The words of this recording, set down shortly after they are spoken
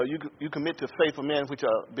You commit to faithful men, which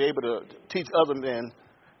are be able to teach other men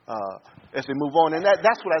as they move on, and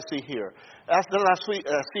that's what I see here. That's what I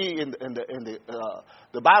see in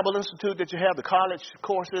the Bible Institute that you have, the college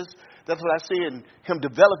courses. That's what I see in him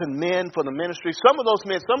developing men for the ministry. Some of those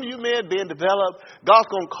men, some of you men being developed, God's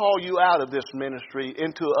going to call you out of this ministry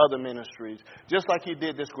into other ministries, just like He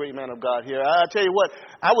did this great man of God here. I tell you what,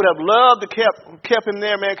 I would have loved to kept him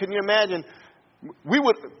there, man. Can you imagine?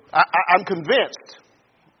 I'm convinced.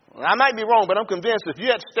 I might be wrong, but I'm convinced if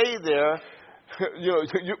you had stayed there,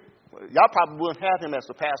 y'all probably wouldn't have him as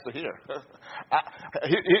the pastor here.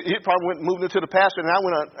 He probably moved into the pastor, and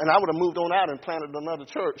I would have moved on out and planted another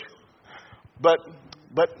church. But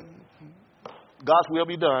God's will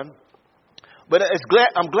be done. But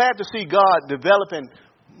I'm glad to see God developing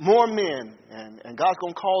more men, and God's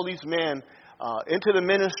going to call these men into the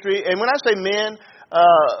ministry. And when I say men,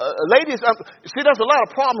 ladies, see, there's a lot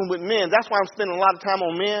of problem with men. That's why I'm spending a lot of time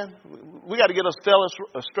on men. We got to get us fellas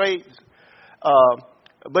straight.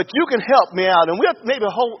 But you can help me out, and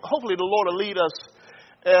hopefully the Lord will lead us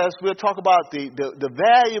as we'll talk about the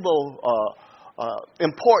valuable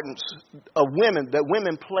importance of women that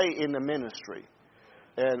women play in the ministry.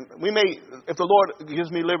 And we may, if the Lord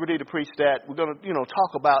gives me liberty to preach that, we're going to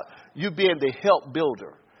talk about you being the help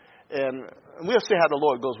builder. And we'll see how the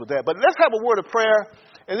Lord goes with that. But let's have a word of prayer,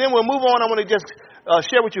 and then we'll move on. I want to just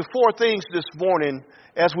share with you 4 things this morning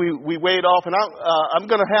as we wade off. And I'm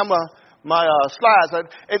going to have my slides. And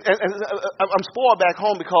I'm spoiled back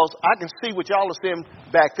home because I can see what y'all are saying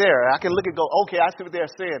back there. I can look and go, okay, I see what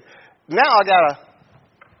they're saying. Now I got to,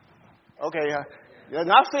 okay, you're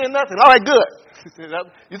not saying nothing. All right, good.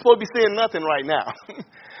 You're supposed to be saying nothing right now.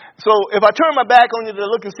 So if I turn my back on you to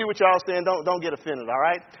look and see what y'all are saying, don't get offended, all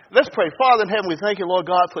right? Let's pray. Father in heaven, we thank you, Lord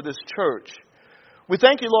God, for this church. We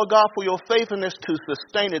thank you, Lord God, for your faithfulness to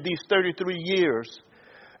sustain it these 33 years.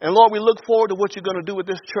 And Lord, we look forward to what you're going to do with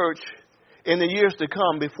this church in the years to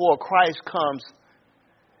come before Christ comes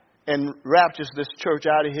and raptures this church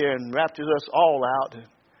out of here and raptures us all out.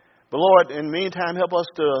 But Lord, in the meantime, help us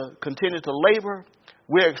to continue to labor.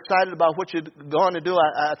 We're excited about what you're going to do.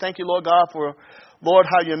 I thank you, Lord God, for, Lord,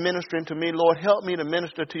 how you're ministering to me. Lord, help me to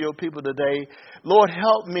minister to your people today. Lord,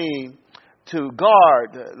 help me to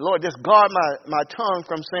guard. Lord, just guard my tongue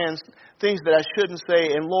from saying things that I shouldn't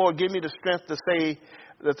say. And Lord, give me the strength to say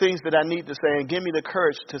the things that I need to say, and give me the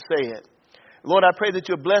courage to say it. Lord, I pray that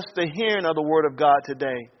you bless the hearing of the word of God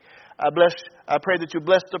today. I pray that you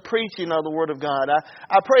bless the preaching of the word of God.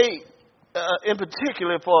 I pray in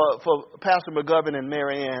particular for Pastor McGovern and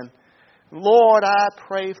Mary Ann. Lord, I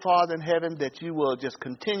pray, Father in heaven, that you will just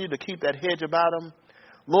continue to keep that hedge about them.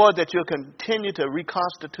 Lord, that you'll continue to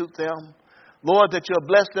reconstitute them. Lord, that you'll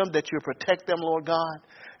bless them, that you'll protect them, Lord God.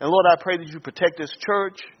 And Lord, I pray that you protect this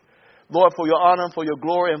church. Lord, for your honor, for your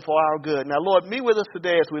glory, and for our good. Now, Lord, meet with us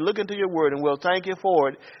today as we look into your word, and we'll thank you for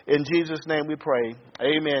it. In Jesus' name we pray.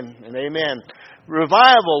 Amen and amen.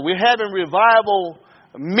 Revival. We're having revival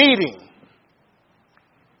meeting.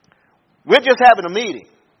 We're just having a meeting.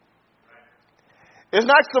 It's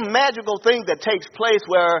not some magical thing that takes place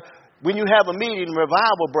where when you have a meeting,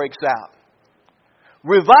 revival breaks out.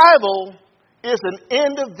 Revival is an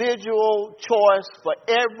individual choice for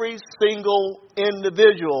every single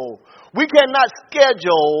individual. We cannot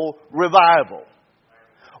schedule revival.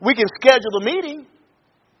 We can schedule a meeting.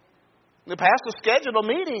 The pastor scheduled a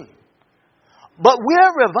meeting. But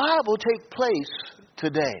where revival takes place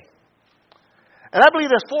today? And I believe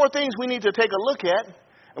there's 4 things we need to take a look at.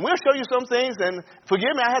 And we'll show you some things. And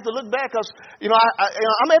forgive me, I have to look back because,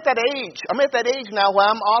 I'm at that age. I'm at that age now where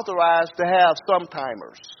I'm authorized to have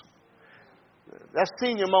sometimers. That's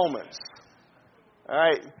senior moments. All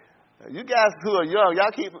right. You guys who are young,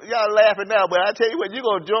 y'all laughing now, but I tell you what, you're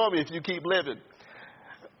going to join me if you keep living.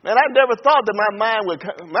 Man, I never thought that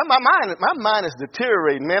my mind is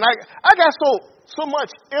deteriorating, man. I got so much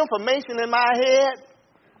information in my head,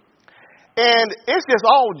 and it's just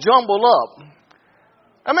all jumbled up.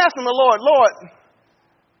 I'm asking the Lord,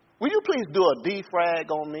 will you please do a defrag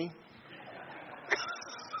on me?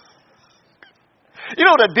 You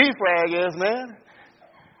know what a defrag is, man?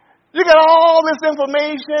 You got all this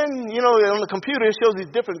information, on the computer it shows these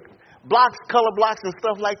different blocks, color blocks and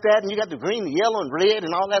stuff like that, and you got the green, the yellow, and red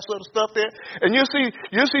and all that sort of stuff there. And you see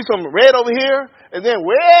some red over here, and then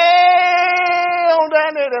way on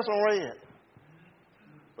down there, that's some red.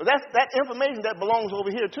 But that's that information that belongs over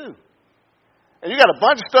here too. And you got a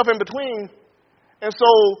bunch of stuff in between. And so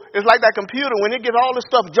it's like that computer, when it gets all this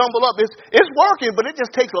stuff jumbled up, it's working, but it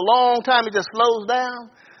just takes a long time. It just slows down.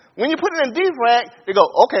 When you put it in defrag, they go,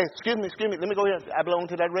 okay, excuse me, let me go here. I belong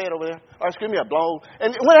to that red over there. Or excuse me, I belong.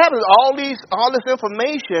 And what happens, all this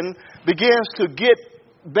information begins to get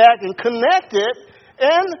back and connected,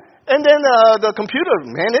 and then the computer,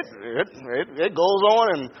 man, it goes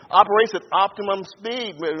on and operates at optimum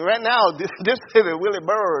speed. Right now, this is a Willie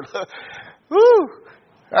Bird. Whew,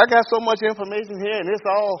 I got so much information here, and it's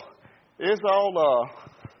all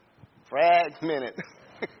fragmented.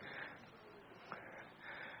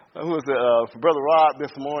 Who was Brother Rob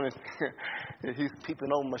this morning? He's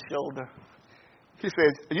peeping over my shoulder. He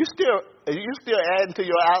says, "Are you still adding to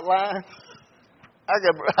your outline?" I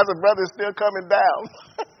said, "Brother, it's still coming down."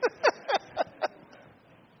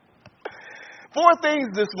 4 things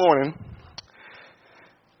this morning.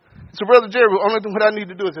 So, Brother Jerry, only thing what I need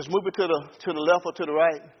to do is just move it to the left or to the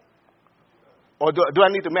right, or do I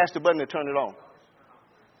need to mash the button to turn it on?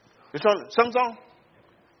 Something's on.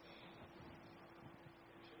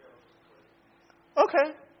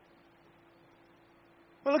 Okay.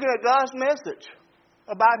 We're looking at God's message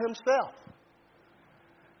about himself.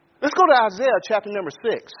 Let's go to Isaiah chapter number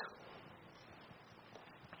 6.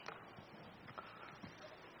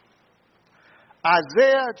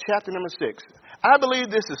 Isaiah chapter number 6. I believe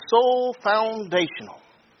this is so foundational.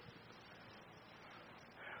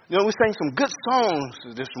 You know, we sang some good songs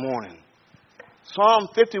this morning. Psalm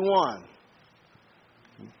 51.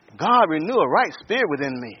 God, renew a right spirit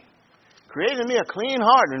within me. Create in me a clean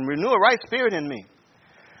heart and renew a right spirit in me.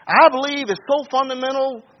 I believe it's so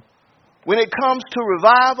fundamental when it comes to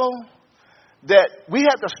revival that we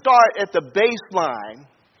have to start at the baseline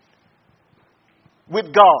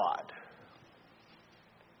with God.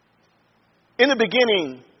 In the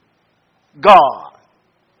beginning, God.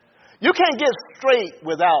 You can't get straight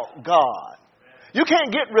without God. You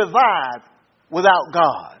can't get revived without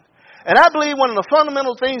God. And I believe one of the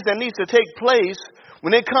fundamental things that needs to take place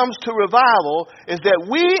when it comes to revival is that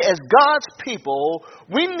we as God's people,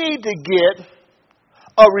 we need to get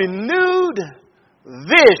a renewed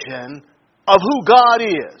vision of who God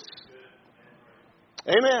is.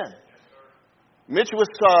 Amen. Mitchell was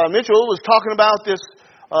talking about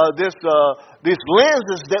these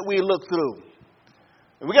lenses that we look through.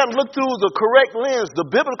 And we got to look through the correct lens, the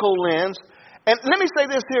biblical lens. And let me say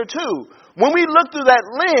this here too. When we look through that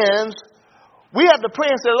lens, we have to pray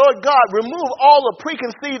and say, Lord God, remove all the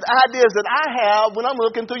preconceived ideas that I have when I'm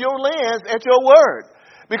looking through your lens at your word.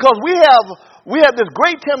 Because we have this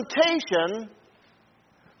great temptation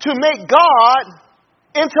to make God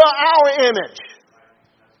into our image.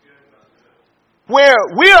 Where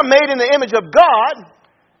we are made in the image of God,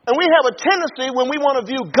 and we have a tendency when we want to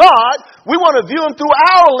view God, we want to view him through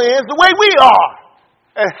our lens the way we are.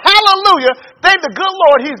 And hallelujah, thank the good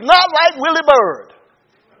Lord, he's not like Willie Bird.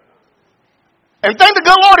 And thank the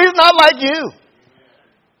good Lord, he's not like you.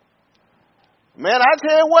 Man, I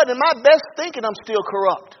tell you what, in my best thinking, I'm still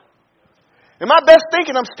corrupt. In my best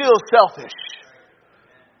thinking, I'm still selfish.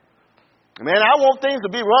 Man, I want things to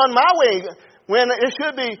be run my way when it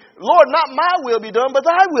should be, Lord, not my will be done, but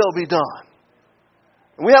thy will be done.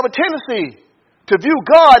 And we have a tendency to view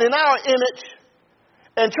God in our image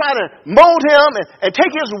and try to mold him and take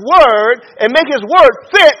his word and make his word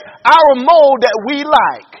fit our mold that we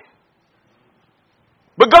like.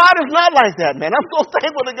 But God is not like that, man. I'm so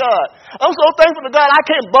thankful to God. I'm so thankful to God. I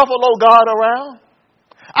can't buffalo God around.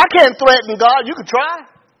 I can't threaten God. You can try.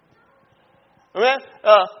 Amen.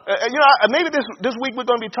 Maybe this week we're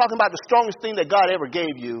going to be talking about the strongest thing that God ever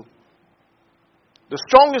gave you. The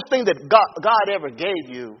strongest thing that God ever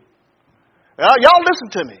gave you. Y'all listen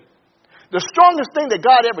to me. The strongest thing that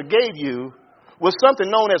God ever gave you was something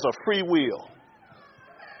known as a free will.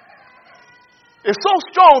 It's so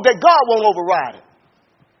strong that God won't override it.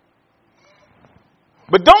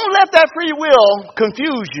 But don't let that free will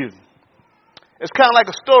confuse you. It's kind of like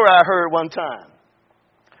a story I heard one time.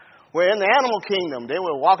 Where in the animal kingdom, they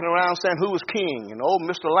were walking around saying who was king. And old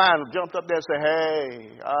Mr. Lion jumped up there and said,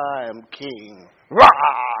 hey, I am king. Rah!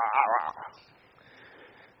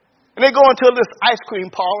 And they go into this ice cream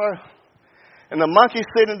parlor. And the monkey's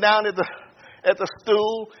sitting down at the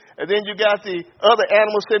stool. And then you got the other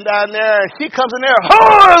animals sitting down there. And he comes in there, who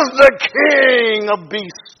is the king of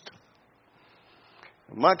beasts?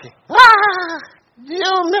 The monkey, you,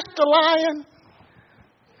 Mr. Lion.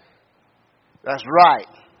 That's right.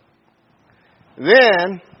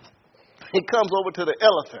 Then he comes over to the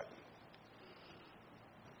elephant.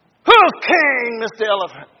 Who's king, Mr.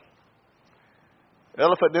 Elephant? The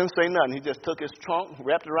elephant didn't say nothing. He just took his trunk,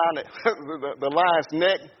 wrapped it around the lion's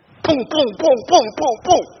neck. Boom, boom, boom, boom, boom,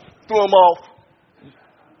 boom. Threw him off.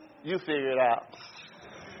 You figure it out.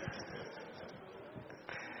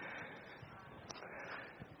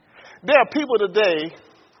 There are people today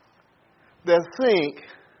that think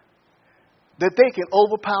that they can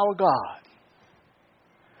overpower God.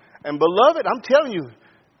 And beloved, I'm telling you,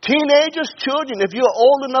 teenagers, children, if you're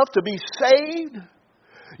old enough to be saved,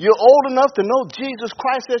 you're old enough to know Jesus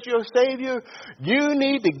Christ as your Savior, you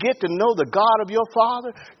need to get to know the God of your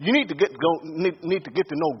Father. You need to get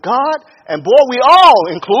to know God. And boy, we all,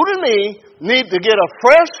 including me, need to get a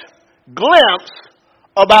fresh glimpse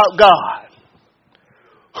about God.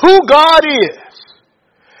 Who God is.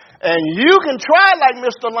 And you can try like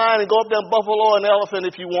Mr. Lion and go up there and buffalo an elephant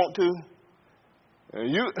if you want to.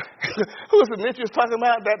 Who was it Mitch was talking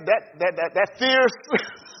about? That fierce,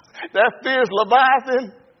 that fierce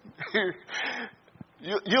Leviathan.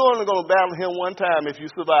 You're only going to battle him one time if you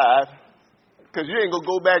survive, because you ain't going to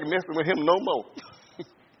go back messing with him no more.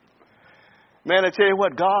 Man, I tell you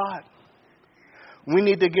what, God, we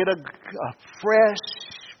need to get a fresh,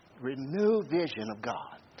 renewed vision of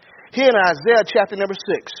God. Here in Isaiah chapter number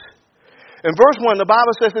 6, in verse 1, the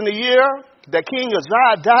Bible says, in the year that King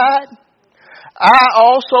Uzziah died, I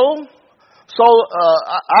saw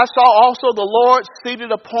also the Lord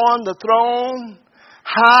seated upon the throne,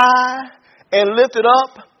 high and lifted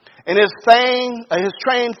up, and his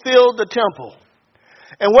train filled the temple.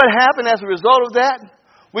 And what happened as a result of that?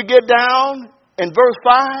 We get down in verse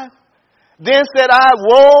 5. Then said I,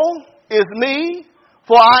 woe is me,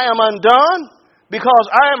 for I am undone, because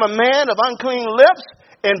I am a man of unclean lips,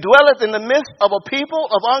 and dwelleth in the midst of a people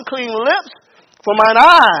of unclean lips. For mine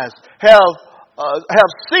eyes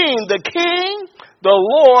have seen the King, the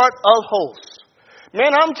Lord of hosts.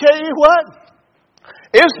 Man, I'm telling you what,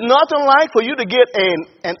 it's nothing like for you to get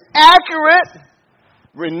an accurate,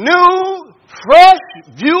 renewed, fresh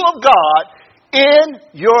view of God in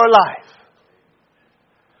your life.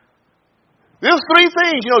 There's three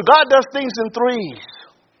things. You know, God does things in threes.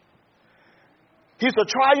 He's a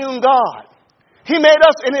triune God. He made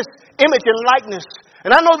us in his image and likeness.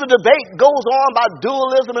 And I know the debate goes on about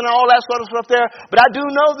dualism and all that sort of stuff there, but I do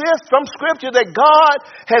know this from Scripture that God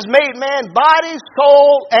has made man body,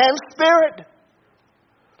 soul, and spirit.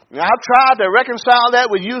 Now, I've tried to reconcile that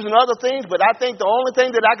with using other things, but I think the only thing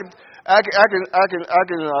that I can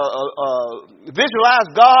visualize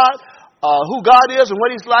God, who God is and what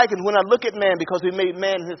he's like, is when I look at man, because he made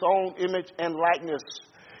man in his own image and likeness.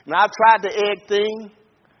 Now, I've tried the egg thing.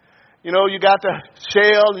 You know, you got the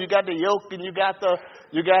shell, you got the yolk, and you got that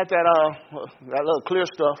little clear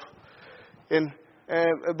stuff.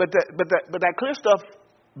 But that clear stuff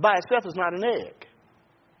by itself is not an egg.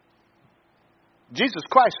 Jesus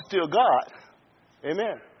Christ is still God.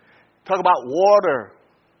 Amen. Talk about water.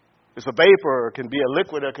 It's a vapor, it can be a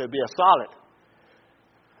liquid, or it can be a solid.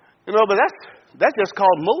 You know, but that's just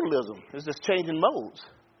called modalism. It's just changing modes.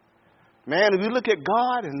 Man, if you look at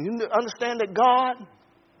God and you understand that God,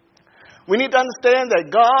 we need to understand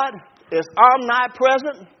that God is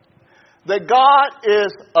omnipresent, that God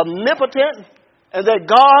is omnipotent, and that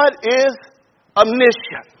God is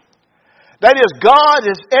omniscient. That is, God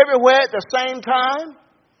is everywhere at the same time,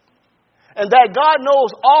 and that God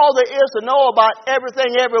knows all there is to know about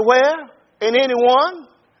everything, everywhere, and anyone,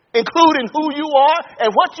 including who you are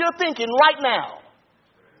and what you're thinking right now.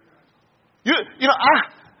 You know,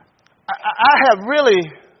 I have really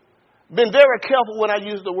been very careful when I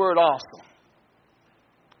use the word awesome.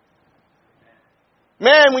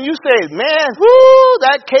 Man, when you say, man, whoo,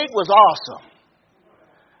 that cake was awesome.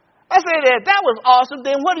 I say that was awesome,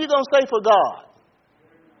 then what are you going to say for God?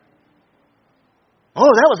 Oh,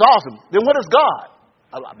 that was awesome. Then what is God?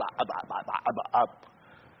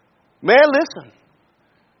 Man, listen.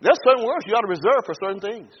 There's certain words you ought to reserve for certain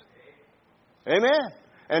things. Amen.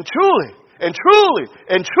 And truly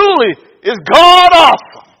is God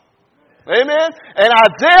awesome. Amen. And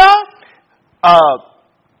Isaiah,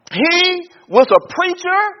 he was a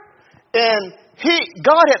preacher, and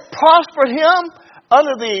God had prospered him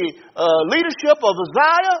under the leadership of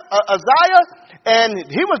Uzziah, and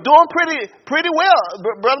he was doing pretty well.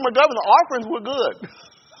 Brother McGovern, the offerings were good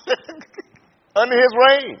under his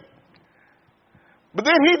reign. But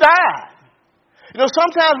then he died. You know,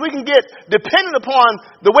 sometimes we can get dependent upon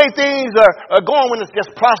the way things are going when it's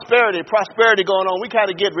just prosperity going on. We kind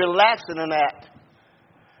of get relaxed in that.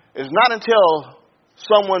 It's not until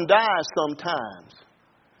someone dies sometimes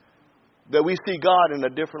that we see God in a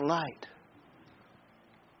different light.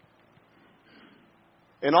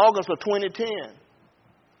 In August of 2010,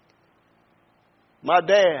 my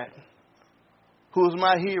dad, who was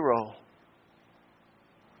my hero,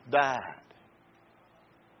 died.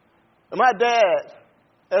 And my dad,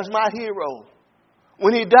 as my hero,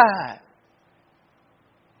 when he died,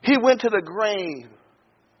 he went to the grave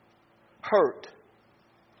hurt.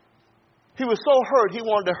 He was so hurt, he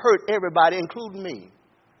wanted to hurt everybody, including me.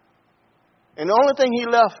 And the only thing he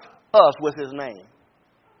left us was his name.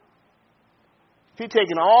 He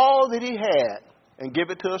taken all that he had and give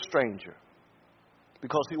it to a stranger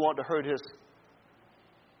because he wanted to hurt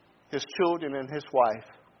his children and his wife.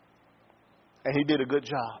 And he did a good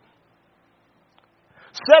job.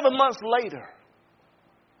 7 months later,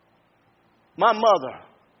 my mother,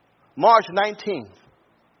 March 19th,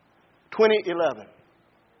 2011,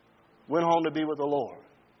 went home to be with the Lord.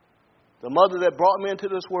 The mother that brought me into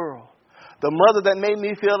this world. The mother that made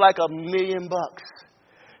me feel like $1,000,000.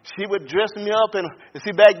 She would dress me up, and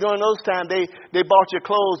see, back during those times, they bought you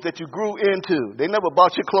clothes that you grew into. They never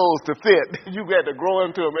bought you clothes to fit. You had to grow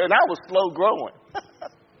into them, and I was slow growing.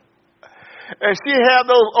 And she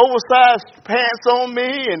had those oversized pants on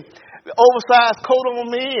me and the oversized coat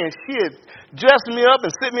on me, and she had dressed me up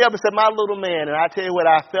and sit me up and said, "My little man." And I tell you what,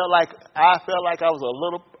 I felt like I was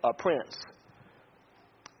a prince.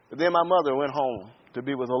 But then my mother went home to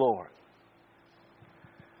be with the Lord.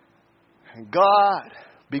 And God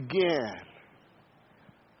began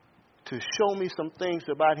to show me some things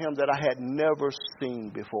about him that I had never seen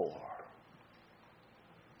before.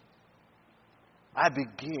 I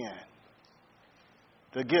began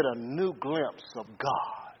to get a new glimpse of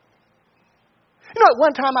God. You know, at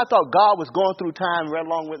one time I thought God was going through time right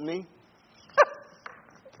along with me.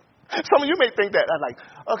 Some of you may think that. I'm like,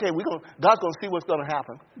 okay, God's going to see what's going to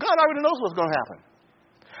happen. God already knows what's going to happen.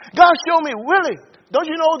 God showed me, Willie, don't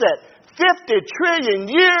you know that 50 trillion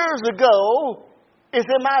years ago is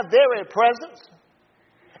in my very presence?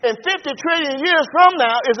 And 50 trillion years from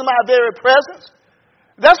now is in my very presence.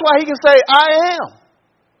 That's why he can say, I am.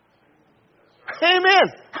 Amen.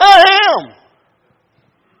 I am.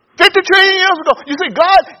 50 trillion years ago. You see,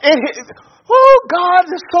 God, God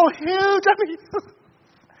is so huge. I mean,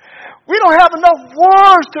 we don't have enough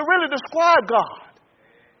words to really describe God.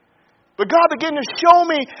 But God began to show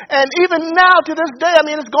me, and even now to this day, I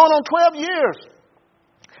mean, it's going on 12 years.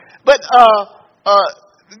 But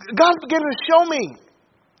God began to show me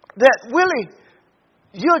that, Willie,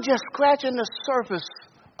 you're just scratching the surface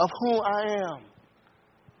of who I am.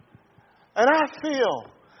 And I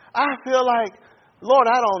feel like, Lord,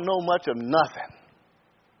 I don't know much of nothing.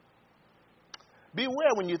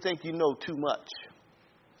 Beware when you think you know too much.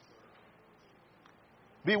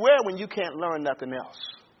 Beware when you can't learn nothing else.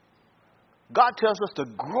 God tells us to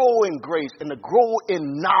grow in grace and to grow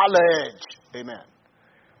in knowledge. Amen.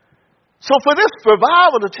 So for this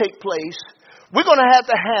revival to take place, we're going to have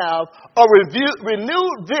a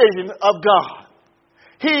renewed vision of God.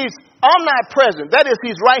 He's omnipresent. That is,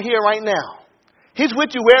 he's right here, right now. He's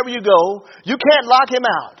with you wherever you go. You can't lock him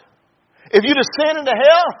out. If you descend into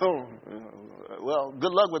hell, well,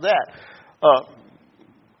 good luck with that.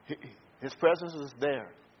 His presence is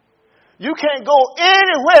there. You can't go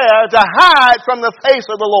anywhere to hide from the face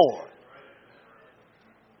of the Lord.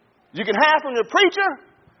 You can hide from your preacher.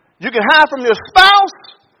 You can hide from your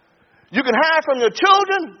spouse. You can hide from your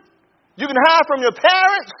children. You can hide from your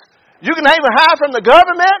parents. You can even hide from the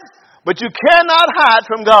government. But you cannot hide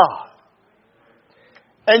from God.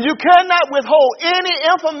 And you cannot withhold any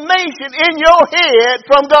information in your head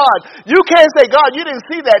from God. You can't say, God, you didn't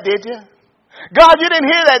see that, did you? God, you didn't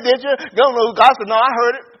hear that, did you? God said, no, I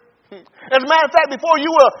heard it. As a matter of fact, before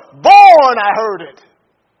you were born, I heard it.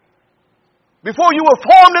 Before you were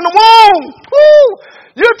formed in the womb. Woo,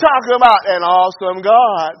 you're talking about an awesome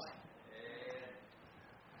God.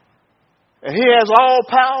 And he has all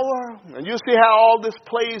power. And you see how all this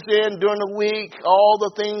plays in during the week. All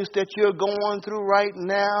the things that you're going through right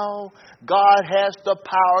now. God has the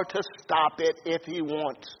power to stop it if he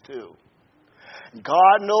wants to.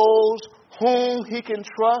 God knows whom he can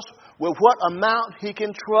trust, with what amount he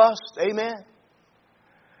can trust. Amen.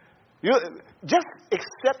 Just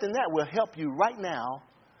accepting that will help you right now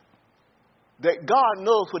that God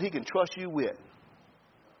knows what he can trust you with.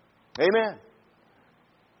 Amen.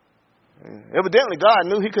 Evidently, God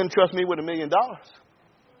knew he couldn't trust me with $1 million.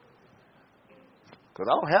 Because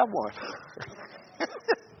I don't have one.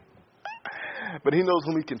 But he knows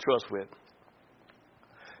whom he can trust with.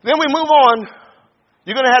 Then we move on.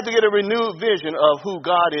 You're going to have to get a renewed vision of who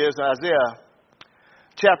God is. Isaiah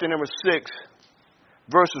chapter number 6,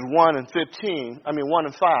 verses 1 and 5.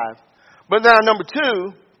 But now number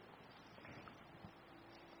 2,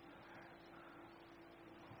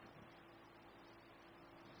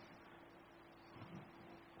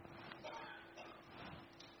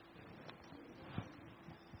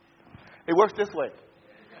 it works this way.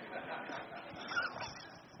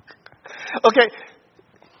 Okay.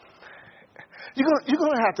 You're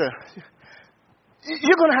going to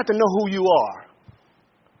have to know who you are.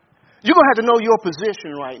 You're going to have to know your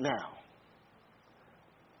position right now.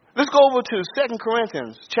 Let's go over to 2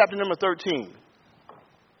 Corinthians chapter number 13.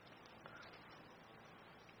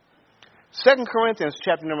 2 Corinthians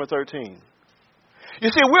chapter number 13. You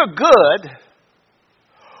see, we're good.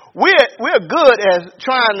 We're good at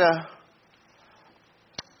trying to,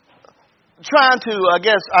 I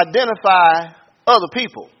guess, identify other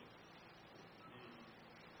people.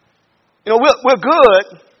 You know, we're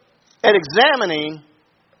good at examining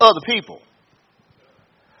other people.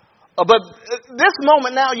 But this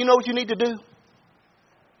moment now, you know what you need to do?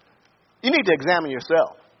 You need to examine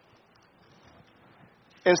yourself.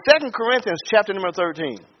 In 2 Corinthians chapter number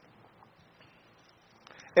 13,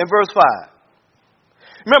 in verse 5.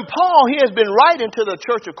 Remember, Paul, he has been writing to the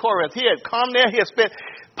church of Corinth. He had come there.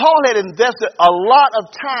 Paul had invested a lot of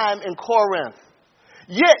time in Corinth.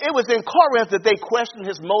 Yet it was in Corinth that they questioned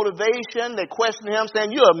his motivation. They questioned him,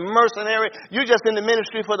 saying, "You're a mercenary. You're just in the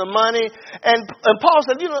ministry for the money." And Paul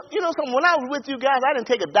said, you know something, when I was with you guys, I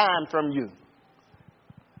didn't take a dime from you.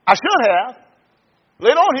 I should have.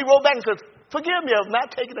 Later on, he wrote back and said, "Forgive me of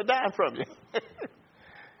not taking a dime from you."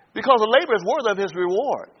 Because the labor is worthy of his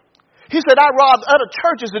reward. He said, "I robbed other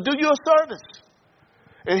churches to do you a service.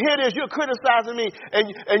 And here it is, you're criticizing me, and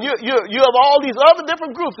you have all these other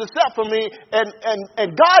different groups except for me, and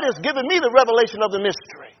God has given me the revelation of the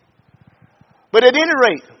mystery." But at any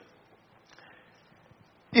rate,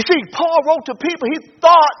 you see, Paul wrote to people he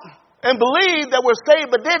thought and believed that were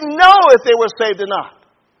saved, but didn't know if they were saved or not.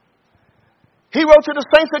 He wrote to the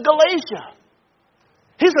saints of Galatia.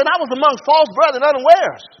 He said, "I was among false brethren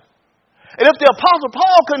unawares." And if the Apostle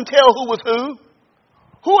Paul couldn't tell who was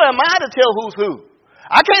who am I to tell who's who?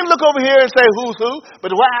 I can't look over here and say who's who,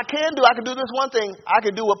 but what I can do this one thing. I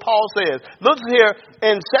can do what Paul says. Look here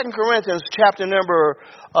in 2 Corinthians chapter number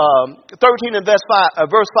 13 and verse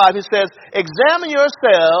 5. He says, "Examine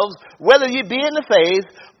yourselves whether ye be in the faith.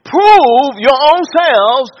 Prove your own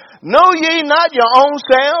selves. Know ye not your own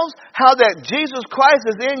selves how that Jesus Christ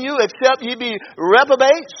is in you, except ye be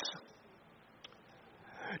reprobates?"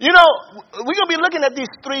 You know, we're going to be looking at these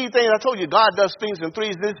three things. I told you God does things in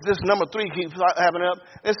threes. This number 3 keeps happening up.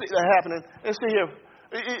 Let's see here.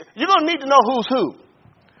 You're going to need to know who's who.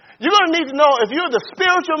 You're going to need to know if you're the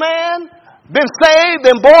spiritual man, been saved,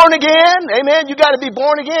 been born again. Amen. You got to be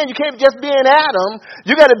born again. You can't just be in Adam.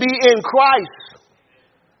 You got to be in Christ.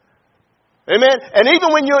 Amen. And even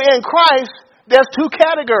when you're in Christ, there's two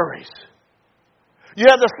categories. You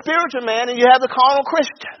have the spiritual man and you have the carnal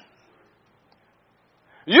Christian.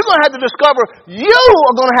 You're going to have to discover you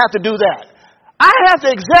are going to have to do that. I have to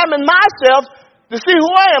examine myself to see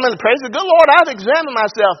who I am. And praise the good Lord, I have to examine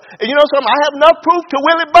myself. And you know something? I have enough proof to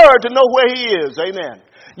Willie Bird to know where he is. Amen.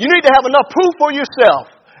 You need to have enough proof for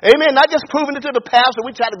yourself. Amen. Not just proving it to the pastor.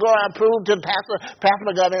 We try to go around and prove to the Pastor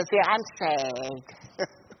McGovern and say, "I'm saved."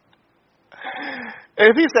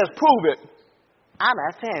 And if he says, "Prove it," I'm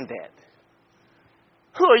offended.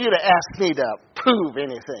 Who are you to ask me to prove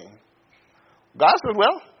anything? God says,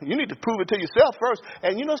 well, you need to prove it to yourself first.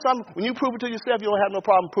 And you know something? When you prove it to yourself, you don't have no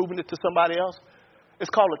problem proving it to somebody else. It's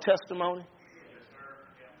called a testimony.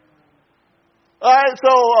 All right,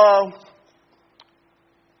 so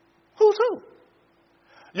who's who?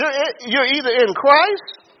 You're either in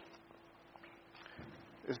Christ.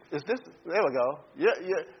 Is this? There we go.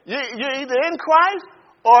 You're either in Christ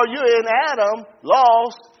or you're in Adam,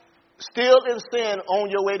 lost, still in sin, on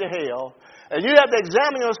your way to hell. And you have to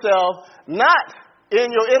examine yourself, not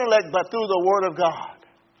in your intellect, but through the Word of God.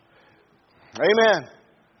 Amen.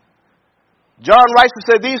 John writes and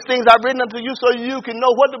said, "These things I've written unto you so you can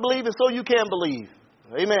know what to believe and so you can believe."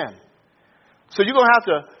 Amen. So you're gonna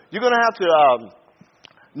have to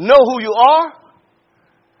know who you are.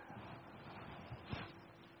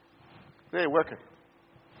 They ain't working.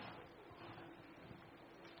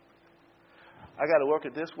 I got to work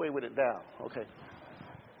it this way with it down. Okay.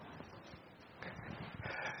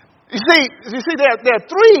 You see, there are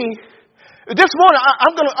three. This morning,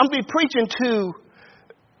 I'm gonna be preaching to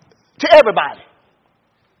everybody,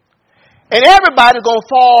 and everybody's gonna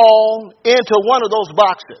fall into one of those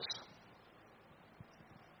boxes.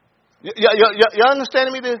 You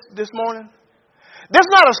understanding me this morning? There's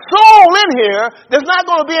not a soul in here that's not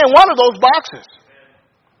going to be in one of those boxes.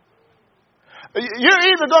 You're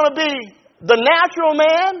either going to be the natural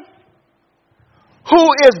man who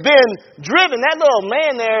is being driven. That little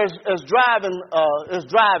man there is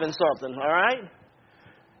driving something, all right?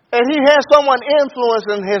 And he has someone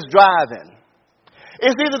influencing his driving.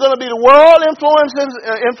 It's either going to be the world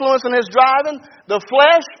influencing his driving, the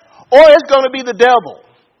flesh, or it's going to be the devil.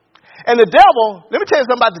 And the devil, let me tell you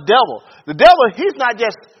something about the devil. The devil,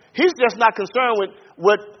 he's just not concerned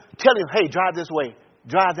with tell him, hey, drive this way,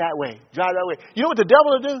 drive that way, drive that way. You know what the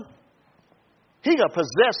devil will do? He going to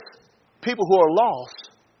possess people who are lost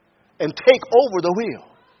and take over the wheel.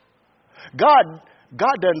 God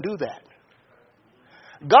doesn't do that.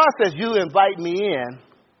 God says, you invite me in,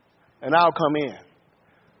 and I'll come in.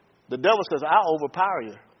 The devil says, I'll overpower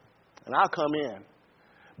you, and I'll come in.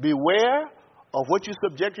 Beware of what you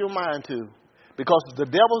subject your mind to, because the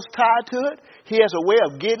devil's tied to it. He has a way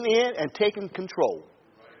of getting in and taking control.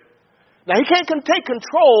 Now, he can't take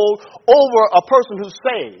control over a person who's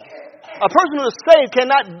saved. A person who is saved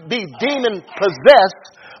cannot be demon-possessed,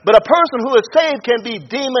 but a person who is saved can be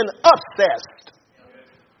demon-obsessed.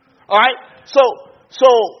 All right? So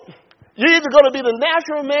you're either going to be the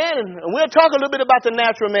natural man, and we'll talk a little bit about the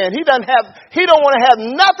natural man. He don't want to have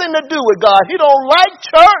nothing to do with God. He don't like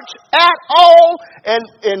church at all, and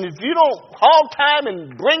if you don't hog time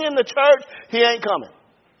and bring in the church, he ain't coming.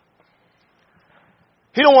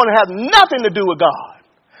 He don't want to have nothing to do with God,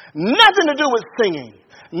 nothing to do with singing,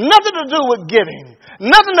 nothing to do with giving,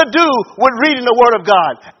 nothing to do with reading the Word of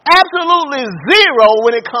God. Absolutely zero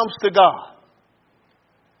when it comes to God.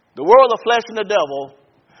 The world, the flesh, and the devil.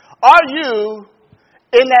 Are you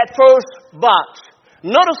in that first box?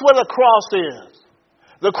 Notice where the cross is.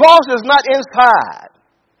 The cross is not inside.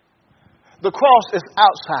 The cross is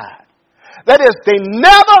outside. That is, they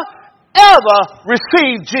never, ever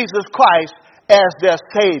received Jesus Christ as their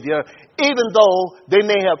Savior, even though they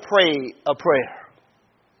may have prayed a prayer.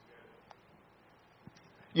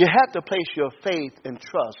 You have to place your faith and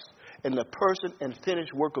trust in the person and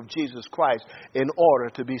finished work of Jesus Christ in order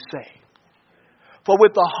to be saved. For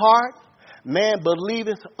with the heart man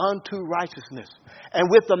believeth unto righteousness, and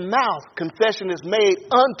with the mouth confession is made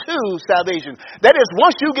unto salvation. That is,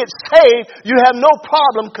 once you get saved, you have no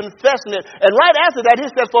problem confessing it. And right after that, he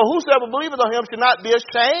said, for whosoever believeth on him should not be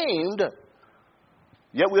ashamed.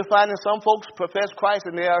 Yet we're finding some folks profess Christ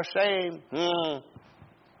and they are ashamed.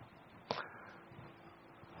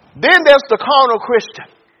 Then there's the carnal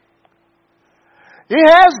Christian. He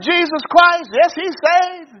has Jesus Christ. Yes, he's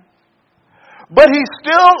saved. But he's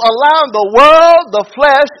still allowing the world, the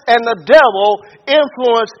flesh, and the devil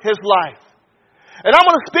influence his life. And I'm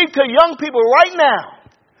going to speak to young people right now.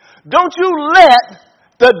 Don't you let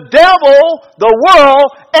the devil, the world,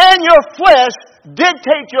 and your flesh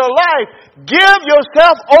dictate your life. Give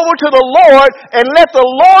yourself over to the Lord and let the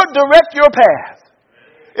Lord direct your path.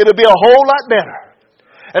 It'll be a whole lot better.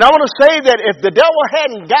 And I want to say that if the devil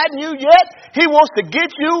hadn't gotten you yet, he wants to get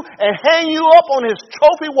you and hang you up on his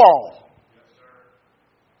trophy wall.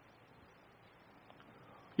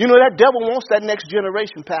 You know, that devil wants that next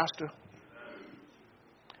generation, Pastor.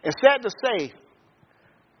 And sad to say,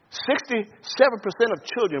 67% of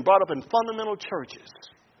children brought up in fundamental churches,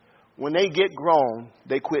 when they get grown,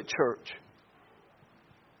 they quit church.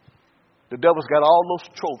 The devil's got all those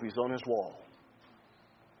trophies on his wall.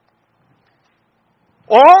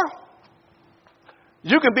 Or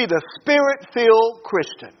you can be the Spirit-filled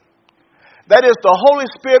Christian. That is, the Holy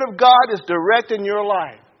Spirit of God is directing your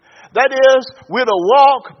life. That is, we're to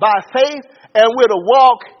walk by faith and we're to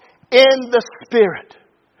walk in the Spirit.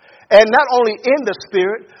 And not only in the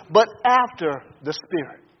Spirit, but after the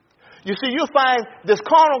Spirit. You see, you'll find this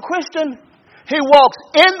carnal Christian, he walks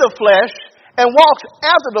in the flesh and walks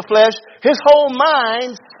after the flesh. His whole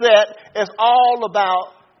mindset is all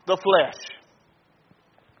about the flesh.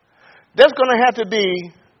 There's going to have to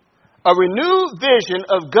be a renewed vision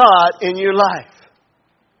of God in your life.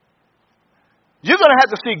 You're going to have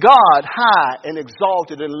to see God high and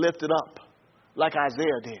exalted and lifted up like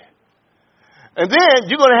Isaiah did. And then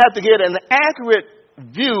you're going to have to get an accurate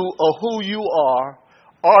view of who you are.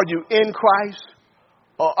 Are you in Christ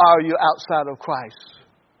or are you outside of Christ?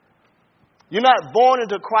 You're not born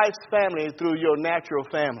into Christ's family through your natural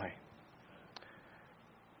family.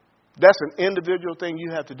 That's an individual thing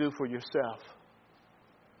you have to do for yourself.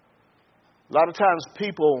 A lot of times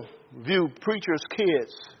people view preachers'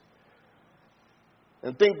 kids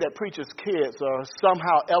and think that preachers' kids are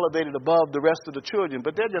somehow elevated above the rest of the children,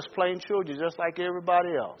 but they're just plain children, just like everybody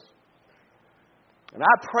else. And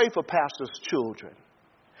I pray for pastors' children.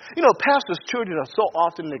 You know, pastors' children are so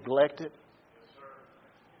often neglected.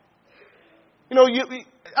 You know,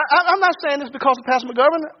 I'm not saying this because of Pastor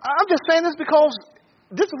McGovern. I'm just saying this because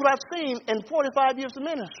this is what I've seen in 45 years of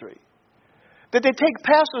ministry. That they take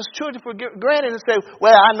pastors' children for granted and say,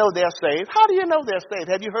 well, I know they're saved. How do you know they're saved?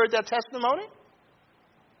 Have you heard their testimony?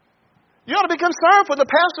 You ought to be concerned for the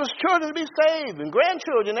pastor's children to be saved and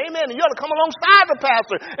grandchildren, amen. And you ought to come alongside the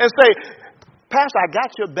pastor and say, Pastor, I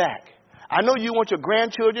got your back. I know you want your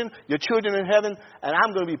grandchildren, your children in heaven, and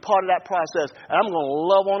I'm going to be part of that process. And I'm going to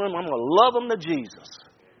love on them. I'm going to love them to Jesus.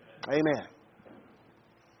 Amen.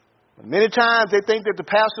 Many times they think that the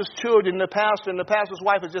pastor's children, the pastor and the pastor's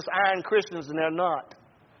wife are just iron Christians, and they're not.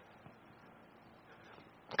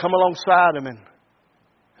 Come alongside them and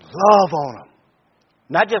love on them.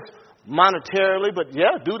 Not just monetarily, but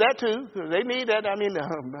yeah, do that too. They need that. I mean,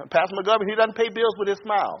 Pastor McGovern, he doesn't pay bills with his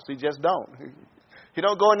smiles. He just don't. He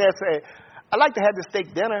don't go in there and say, I'd like to have this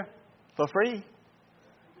steak dinner for free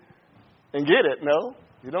and get it. No,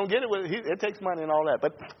 you don't get it. It takes money and all that.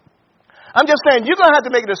 But I'm just saying, you're going to have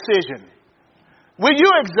to make a decision. Will you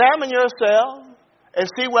examine yourself and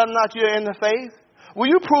see whether or not you're in the faith? Will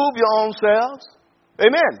you prove your own selves?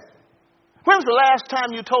 Amen. When was the last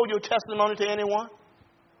time you told your testimony to anyone?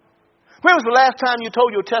 When was the last time you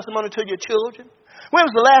told your testimony to your children? When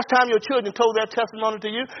was the last time your children told their testimony to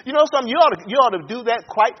you? You know something? You ought to do that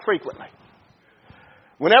quite frequently.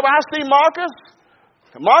 Whenever I see Marcus,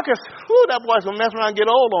 that boy's going to mess around and get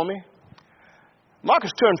old on me.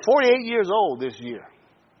 Marcus turned 48 years old this year.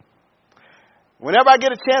 Whenever I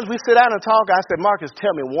get a chance, we sit down and talk. I said, Marcus,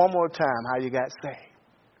 tell me one more time how you got saved.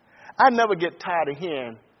 I never get tired of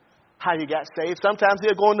hearing how you got saved. Sometimes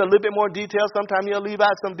he'll go into a little bit more detail. Sometimes he'll leave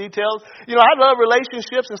out some details. You know, I love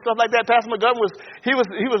relationships and stuff like that. Pastor McGovern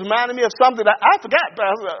was reminding me of something that I forgot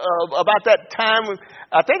about that time.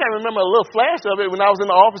 I think I remember a little flash of it when I was in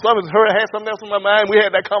the office. I had something else in my mind. We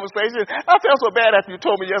had that conversation. I felt so bad after you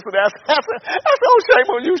told me yesterday. I said, oh, shame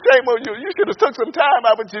on you, shame on you. You should have took some time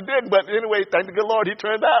out, but you didn't. But anyway, thank the good Lord, he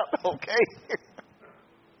turned out okay.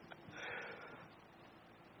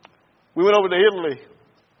 We went over to Italy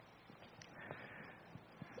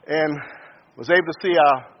and was able to see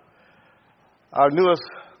our newest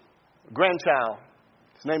grandchild.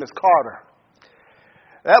 His name is Carter.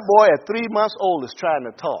 That boy at 3 months old is trying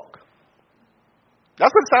to talk.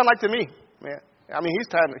 That's what it sounds like to me, man. I mean, he's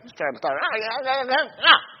trying to talk.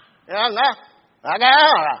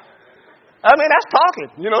 I mean, that's talking.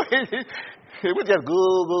 You know, he was just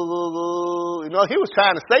goo. You know, he was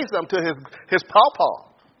trying to say something to his pawpaw.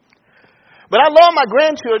 But I love my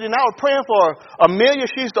grandchildren. I was praying for Amelia.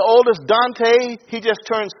 She's the oldest. Dante, he just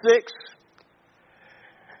turned 6.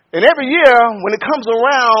 And every year, when it comes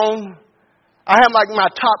around, I have like my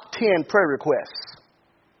top 10 prayer requests.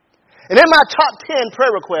 And in my top 10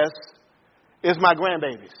 prayer requests is my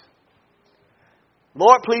grandbabies.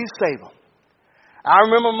 Lord, please save them. I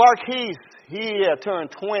remember Marquise. He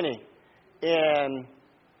turned 20 in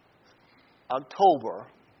October.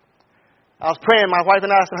 I was praying, my wife and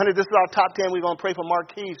I said, honey, this is our top 10. We're going to pray for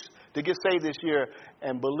Marquise to get saved this year.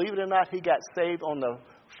 And believe it or not, he got saved on the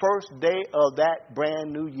first day of that brand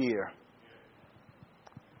new year.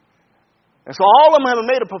 And so all of them have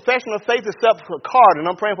made a profession of faith except for Carter, and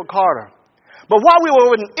I'm praying for Carter. But while we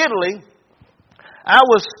were in Italy, I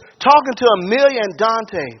was talking to Amelia and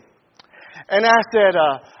Dante. And I said,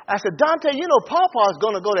 Dante, you know, Pawpaw's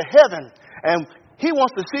going to go to heaven. And he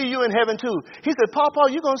wants to see you in heaven too. He said,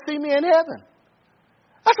 Pawpaw, you're going to see me in heaven.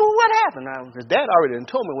 I said, well, what happened? His dad already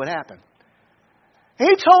told me what happened. And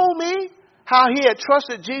he told me how he had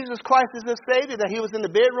trusted Jesus Christ as his Savior, that he was in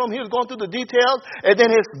the bedroom. He was going through the details. And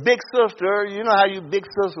then his big sister, you know how you big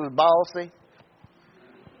sisters bossy?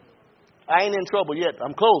 I ain't in trouble yet.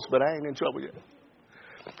 I'm close, but I ain't in trouble yet.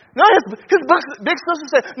 No, his big sister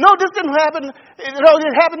said, no, this didn't happen. You know,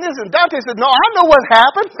 it happened this. And Dante said, no, I know what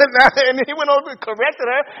happened. And he went over and corrected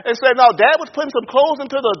her and said, no, Dad was putting some clothes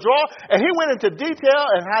into the drawer. And he went into detail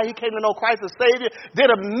and how he came to know Christ as Savior.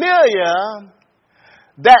 Then Amelia,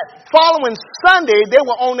 that following Sunday, they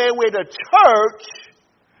were on their way to church.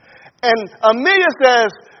 And Amelia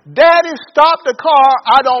says, Daddy, stop the car.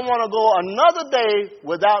 I don't want to go another day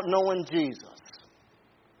without knowing Jesus.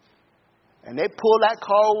 And they pulled that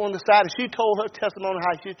car over on the side, and she told her testimony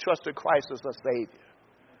how she trusted Christ as her Savior.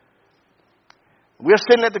 We're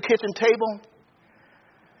sitting at the kitchen table,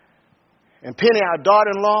 and Penny, our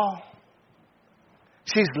daughter-in-law,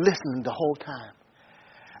 she's listening the whole time.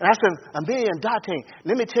 And I said, Amelia and Dante,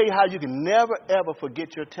 let me tell you how you can never, ever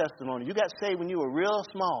forget your testimony. You got saved when you were real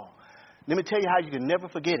small. Let me tell you how you can never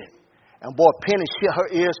forget it. And boy, Penny, her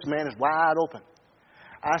ears, man, is wide open.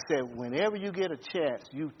 I said, whenever you get a chance,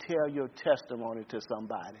 you tell your testimony to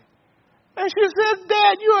somebody. And she said,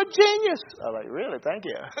 Dad, you're a genius. I was like, really? Thank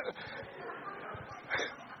you.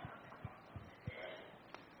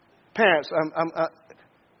 Parents,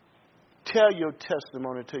 tell your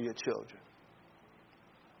testimony to your children.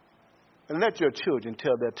 And let your children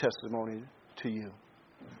tell their testimony to you.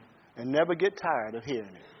 And never get tired of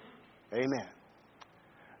hearing it. Amen.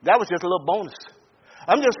 That was just a little bonus.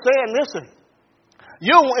 I'm just saying, listen.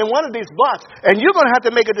 You're in one of these blocks, and you're going to have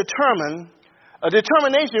to make a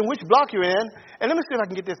determination which block you're in. And let me see if I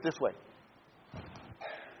can get this way.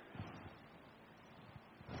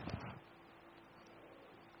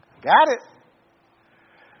 Got it?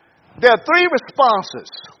 There are three responses.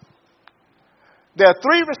 There are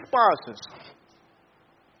three responses.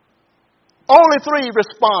 Only three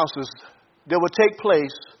responses that will take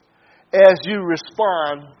place as you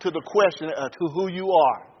respond to the question to who you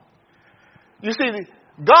are. You see,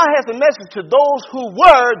 God has a message to those who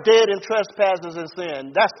were dead in trespasses and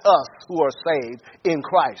sin. That's us who are saved in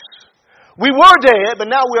Christ. We were dead, but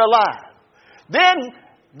now we're alive. Then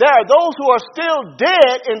there are those who are still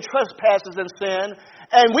dead in trespasses and sin,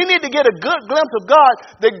 and we need to get a good glimpse of God,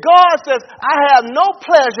 that God says, I have no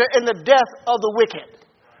pleasure in the death of the wicked.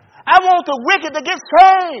 I want the wicked to get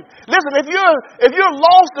saved. Listen, if you're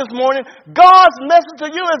lost this morning, God's message to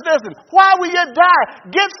you is, listen, why will you die?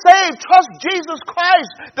 Get saved. Trust Jesus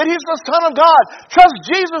Christ, that He's the Son of God. Trust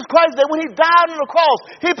Jesus Christ, that when He died on the cross,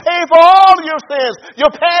 He paid for all of your sins,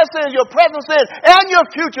 your past sins, your present sins, and your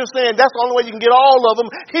future sins. That's the only way you can get all of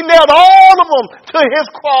them. He nailed all of them to His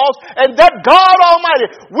cross, and that God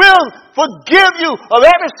Almighty will forgive you of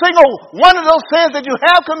every single one of those sins that you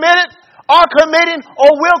have committed, are committing, or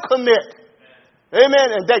will commit.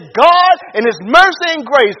 Amen. And that God in His mercy and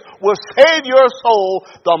grace will save your soul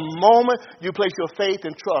the moment you place your faith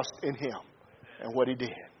and trust in Him and what He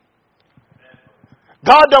did.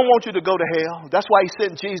 God don't want you to go to hell. That's why He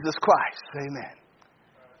sent Jesus Christ. Amen.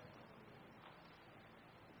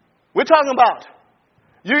 We're talking about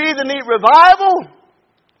you either need revival,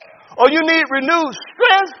 or you need renewed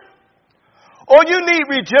strength, or you need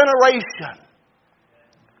regeneration.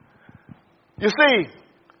 You see,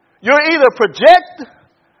 you'll either project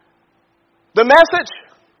the message,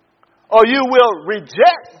 or you will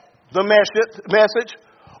reject the message,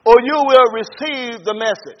 or you will receive the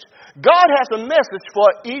message. God has a message for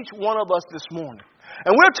each one of us this morning.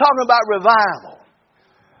 And we're talking about revival.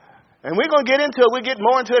 And we're going to get into it. We'll get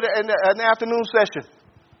more into it in the afternoon session.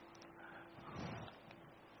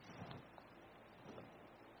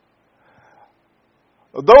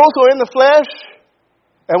 Those who are in the flesh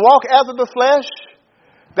and walk after the flesh,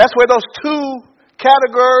 that's where those two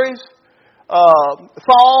categories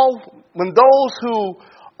fall. When those who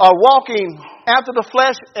are walking after the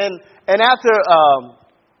flesh and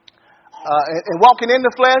walking in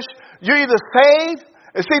the flesh, you're either saved.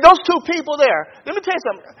 And see, those two people there, let me tell you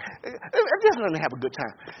something. Just let me have a good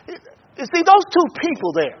time. You see, those two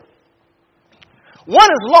people there, one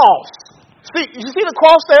is lost. See, you see the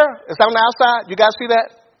cross there? It's on the outside. You guys see that?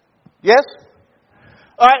 Yes?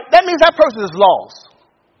 All right, that means that person is lost.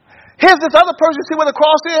 Here's this other person. See where the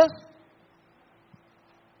cross is?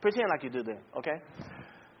 Pretend like you do that, okay?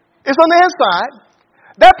 It's on the inside.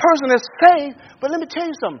 That person is saved, but let me tell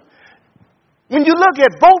you something. When you look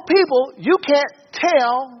at both people, you can't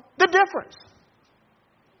tell the difference.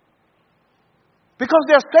 Because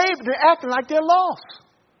they're saved and they're acting like they're lost.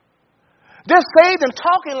 They're saved and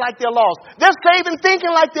talking like they're lost. They're saved and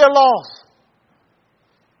thinking like they're lost.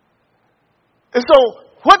 And so,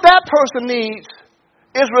 what that person needs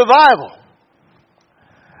is revival.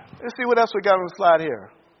 Let's see what else we got on the slide here.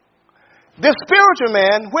 This spiritual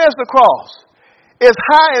man, where's the cross? Is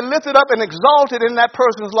high and lifted up and exalted in that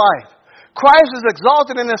person's life. Christ is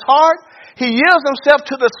exalted in his heart. He yields himself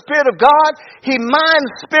to the Spirit of God. He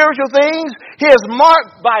minds spiritual things. He is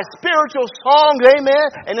marked by spiritual songs,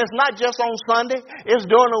 amen. And it's not just on Sunday. It's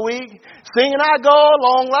during the week. Singing I go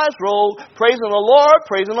along life's road, praising the Lord,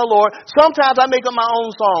 praising the Lord. Sometimes I make up my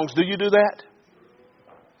own songs. Do you do that?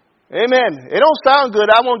 Amen. It don't sound good.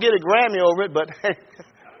 I won't get a Grammy over it, but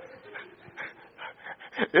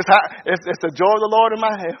it's the joy of the Lord in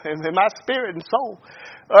my spirit and soul.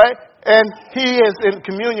 All right? And he is in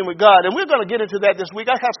communion with God. And we're going to get into that this week.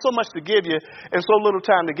 I have so much to give you and so little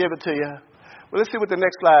time to give it to you. Well, let's see what the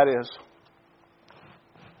next slide is.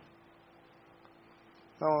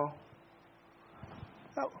 Oh.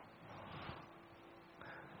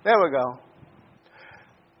 There we go.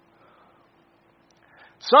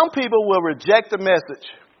 Some people will reject the message.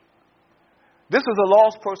 This is a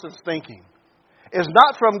lost person's thinking. It's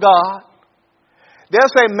not from God. They'll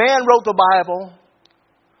say, man wrote the Bible,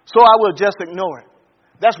 so I will just ignore it.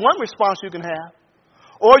 That's one response you can have.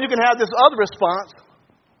 Or you can have this other response.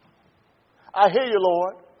 I hear you,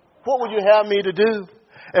 Lord. What would you have me to do?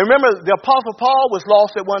 And remember, the Apostle Paul was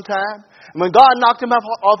lost at one time. And when God knocked him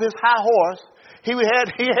off his high horse, he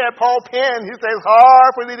had Paul penned. He said, it's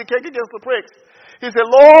hard for thee to kick against the pricks. He said,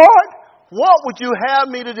 Lord, what would you have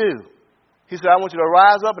me to do? He said, I want you to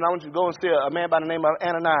rise up and I want you to go and see a man by the name of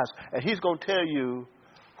Ananias. And he's going to tell you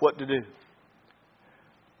what to do.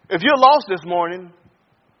 If you're lost this morning,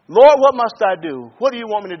 Lord, what must I do? What do you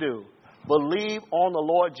want me to do? Believe on the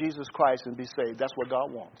Lord Jesus Christ and be saved. That's what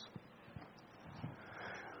God wants.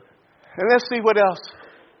 And let's see what else.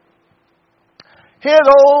 Here are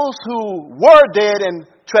those who were dead in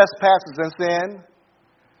trespasses and sin.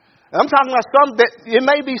 And I'm talking about some that, it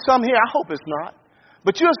may be some here, I hope it's not.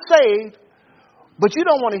 But you're saved, but you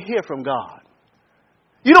don't want to hear from God.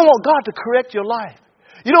 You don't want God to correct your life.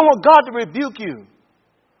 You don't want God to rebuke you.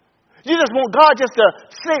 You just want God just to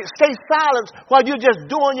stay silent while you're just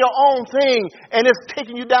doing your own thing and it's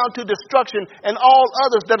taking you down to destruction and all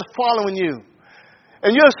others that are following you.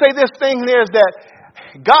 And you'll say this thing here is that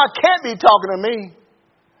God can't be talking to me.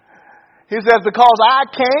 He says, because I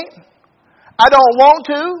can't, I don't want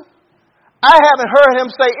to, I haven't heard him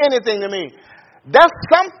say anything to me. That's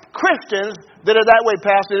some Christians that are that way,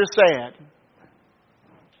 Pastor. It's sad.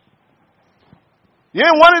 You're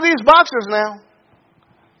in one of these boxes now.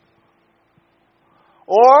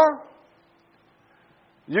 Or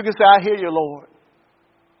you can say, I hear you, Lord.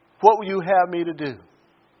 What will you have me to do?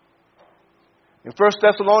 In 1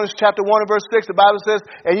 Thessalonians chapter 1 and verse 6, the Bible says,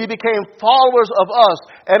 and ye became followers of us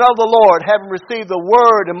and of the Lord, having received the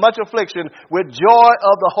word in much affliction with joy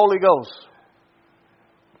of the Holy Ghost.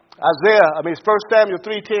 1 Samuel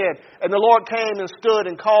 3:10, and the Lord came and stood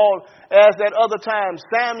and called as at other times,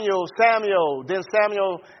 Samuel, Samuel. Then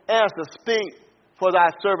Samuel answered, speak, for thy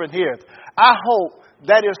servant heareth. I hope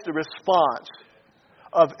that is the response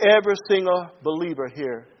of every single believer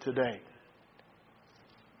here today.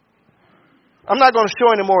 I'm not going to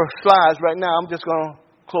show any more slides right now. I'm just going to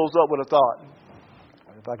close up with a thought.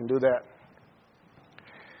 If I can do that.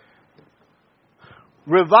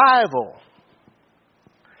 Revival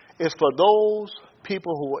is for those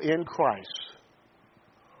people who are in Christ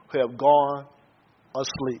who have gone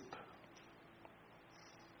asleep.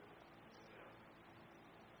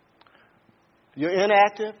 You're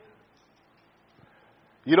inactive.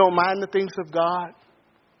 You don't mind the things of God.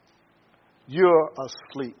 You're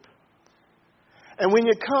asleep. And when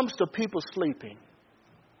it comes to people sleeping,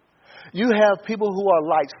 you have people who are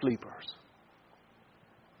light sleepers.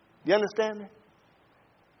 You understand me?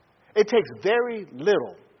 It takes very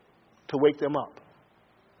little to wake them up.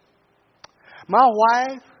 My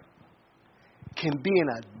wife can be in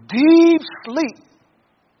a deep sleep.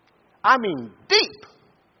 I mean deep.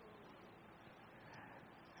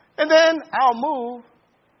 And then I'll move,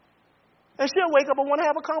 and she'll wake up and want to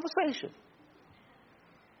have a conversation.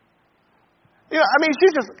 You know,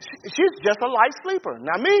 she's just a light sleeper.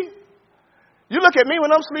 Now me, you look at me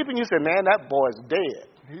when I'm sleeping, you say, man, that boy's dead.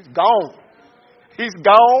 He's gone. He's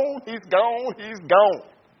gone. He's gone. He's gone.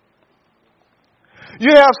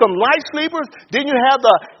 You have some light sleepers, then you have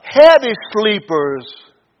the heavy sleepers.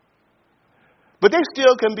 But they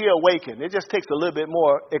still can be awakened. It just takes a little bit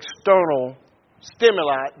more external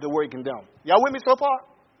stimuli to awaken them. Y'all with me so far?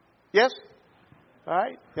 Yes? All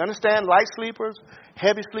right. You understand? Light sleepers,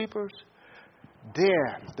 heavy sleepers.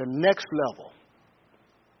 Then the next level,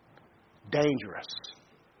 dangerous,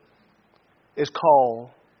 is called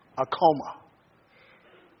a coma.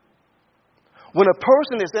 When a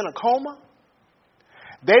person is in a coma,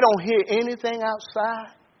 they don't hear anything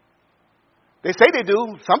outside. They say they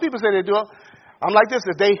do. Some people say they do. I'm like this.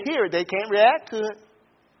 If they hear it, they can't react to it.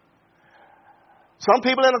 Some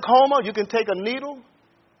people in a coma, you can take a needle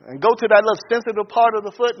and go to that little sensitive part of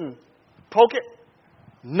the foot and poke it.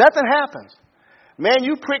 Nothing happens. Man,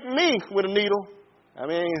 you prick me with a needle.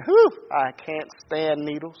 I can't stand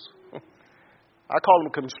needles. I call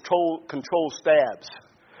them controlled stabs.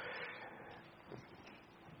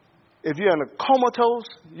 If you're in a comatose,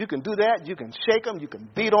 you can do that. You can shake them. You can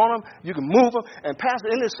beat on them. You can move them. And Pastor,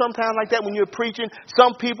 isn't it sometimes like that when you're preaching?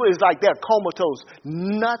 Some people is like they're comatose.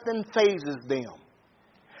 Nothing phases them.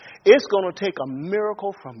 It's going to take a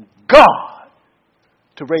miracle from God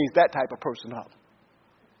to raise that type of person up.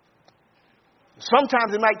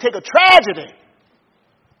 Sometimes it might take a tragedy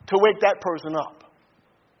to wake that person up.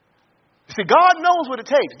 You see, God knows what it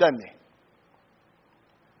takes, doesn't he?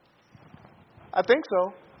 I think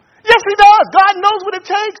so. Yes, he does. God knows what it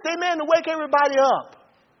takes, amen, to wake everybody up.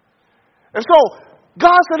 And so,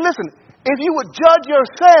 God said, listen, if you would judge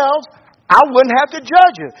yourselves, I wouldn't have to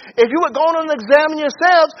judge you. If you would go on and examine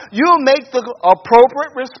yourselves, you'll make the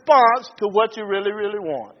appropriate response to what you really, really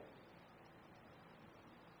want.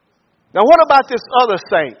 Now, what about this other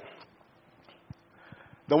saint?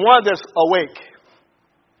 The one that's awake.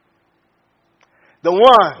 The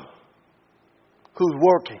one who's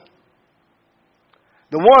working.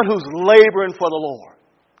 The one who's laboring for the Lord.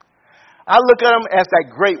 I look at him as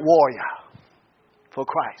that great warrior for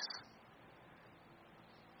Christ.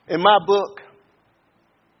 In my book,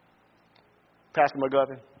 Pastor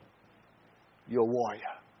McGovern, you're a warrior.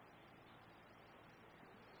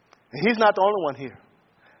 And he's not the only one here.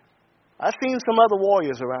 I've seen some other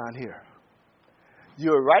warriors around here.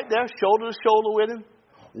 You're right there, shoulder to shoulder with him,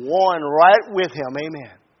 warring right with him.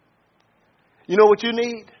 Amen. You know what you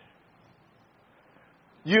need?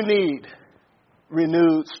 You need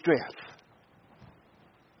renewed strength.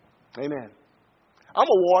 Amen. I'm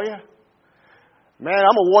a warrior. Man,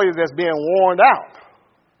 I'm a warrior that's being worn out.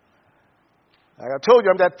 Like I told you,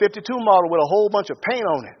 I'm that 52 model with a whole bunch of paint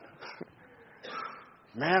on it.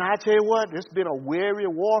 Man, I tell you what, it's been a weary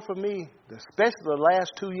war for me, especially the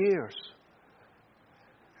last 2 years.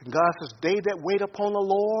 And God says, they that wait upon the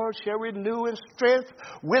Lord shall renew in strength.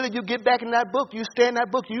 Whether you get back in that book, you stay in that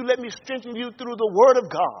book, you let me strengthen you through the Word of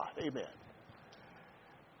God. Amen.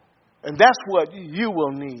 And that's what you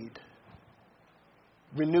will need.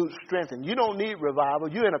 Renewed strength. And you don't need revival.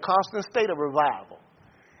 You're in a constant state of revival.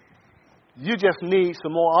 You just need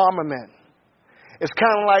some more armament. It's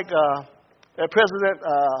kind of like President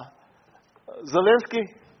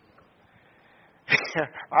Zelensky.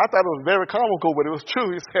 I thought it was very comical, but it was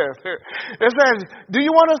true. He said, do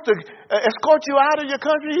you want us to escort you out of your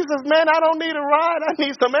country? He says, man, I don't need a ride. I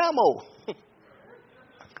need some ammo.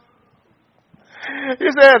 He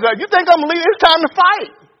says, you think I'm leaving? It's time to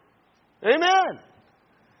fight. Amen.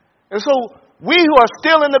 And so we who are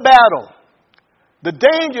still in the battle, the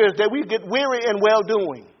danger is that we get weary in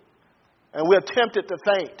well-doing and we're tempted to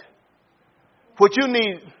faint. What you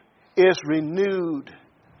need is renewed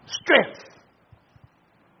strength.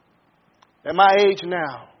 At my age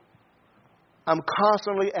now, I'm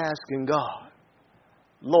constantly asking God,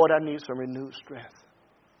 Lord, I need some renewed strength.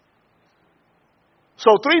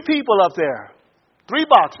 So 3 people up there, 3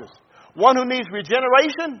 boxes. One who needs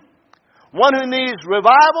regeneration, one who needs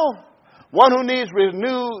revival, one who needs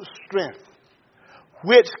renewed strength.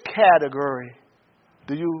 Which category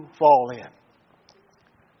do you fall in?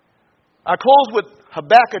 I close with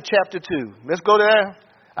Habakkuk chapter 2. Let's go there.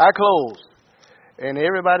 I close. And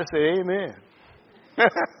everybody say amen.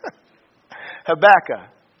 Habakkuk.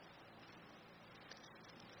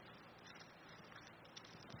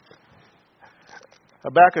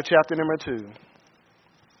 Habakkuk chapter number 2.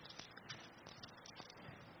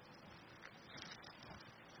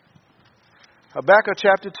 Habakkuk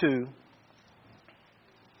chapter 2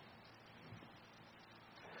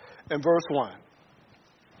 and verse 1.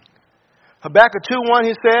 Habakkuk 2:1,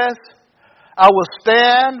 he says, I will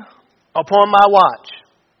stand upon my watch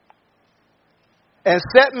and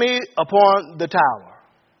set me upon the tower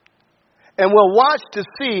and will watch to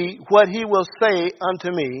see what he will say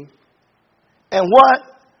unto me and what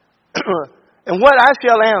I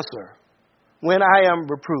shall answer when I am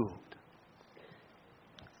reproved.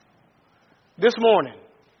 This morning,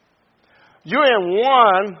 you're in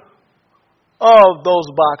one of those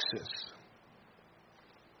boxes.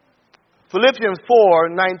 Philippians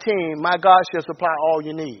 4:19, my God shall supply all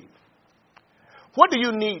you need. What do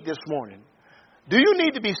you need this morning? Do you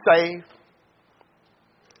need to be saved?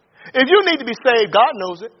 If you need to be saved, God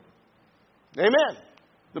knows it. Amen.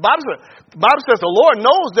 The Bible says the Lord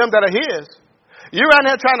knows them that are His. You're around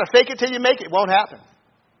there trying to fake it till you make it. It won't happen.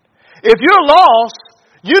 If you're lost,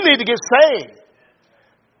 you need to get saved.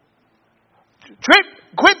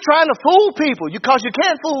 Quit trying to fool people because you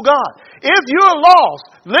can't fool God. If you're lost,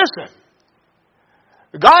 listen.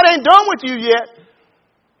 God ain't done with you yet.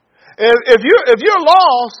 If you're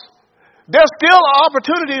lost, there's still an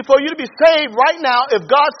opportunity for you to be saved right now if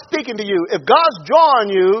God's speaking to you. If God's drawing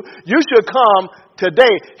you, you should come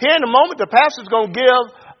today. Here in a moment, the pastor's going to give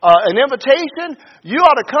an invitation. You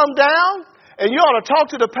ought to come down and you ought to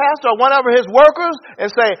talk to the pastor or one of his workers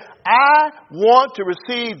and say, I want to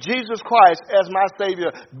receive Jesus Christ as my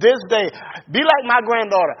Savior this day. Be like my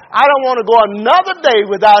granddaughter. I don't want to go another day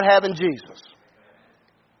without having Jesus.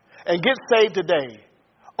 And get saved today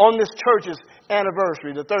on this church's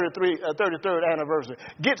anniversary, the 33rd anniversary.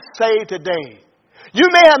 Get saved today. You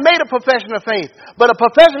may have made a profession of faith, but a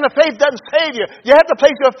profession of faith doesn't save you. You have to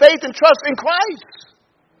place your faith and trust in Christ.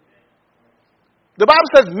 The Bible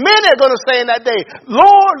says many are going to say in that day,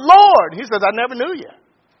 Lord, Lord. He says, I never knew you.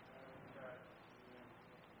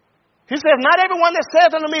 He says, not everyone that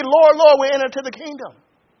says unto me, Lord, Lord, will enter into the kingdom.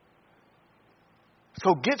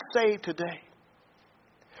 So get saved today.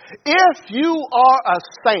 If you are a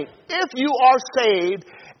saint, if you are saved,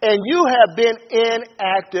 and you have been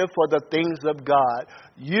inactive for the things of God,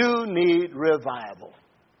 you need revival.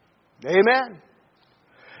 Amen.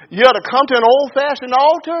 You ought to come to an old-fashioned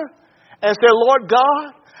altar and say, Lord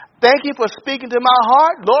God, thank you for speaking to my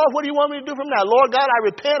heart. Lord, what do you want me to do from now? Lord God, I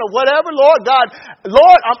repent or whatever. Lord God,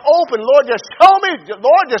 Lord, I'm open. Lord, just show me.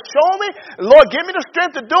 Lord, just show me. Lord, give me the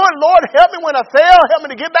strength to do it. Lord, help me when I fail. Help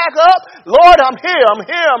me to get back up. Lord, I'm here. I'm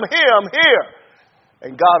here. I'm here. I'm here.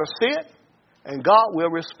 And God will see it, and God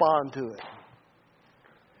will respond to it.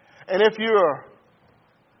 And if you're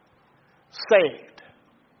saved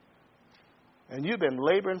and you've been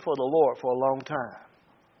laboring for the Lord for a long time,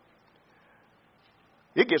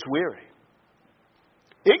 it gets weary.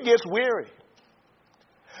 It gets weary.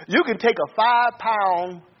 You can take a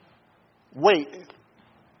 5-pound weight.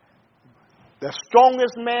 The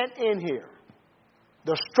strongest man in here.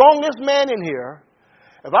 The strongest man in here.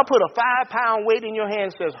 If I put a 5-pound weight in your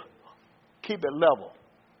hand, it says, keep it level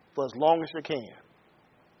for as long as you can.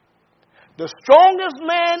 The strongest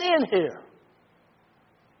man in here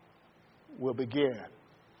will begin.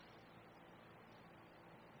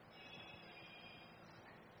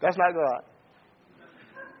 That's not God.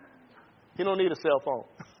 He don't need a cell phone.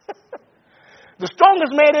 The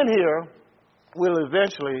strongest man in here will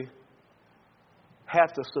eventually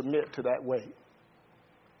have to submit to that weight.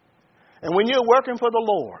 And when you're working for the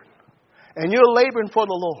Lord and you're laboring for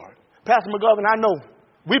the Lord, Pastor McGovern, I know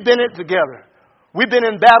we've been in it together. We've been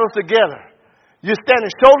in battles together. You're standing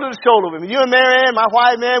shoulder to shoulder with me. You and Marianne, my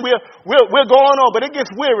wife, man, we're going on, but it gets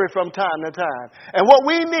weary from time to time. And what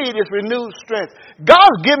we need is renewed strength.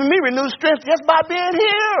 God's giving me renewed strength just by being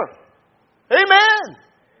here. Amen.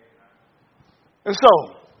 And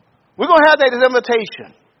so, we're going to have that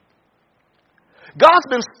invitation. God's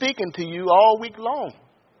been speaking to you all week long.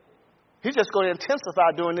 He's just going to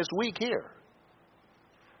intensify during this week here.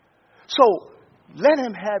 So, let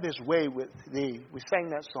him have his way with thee. We sang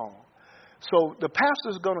that song. So, the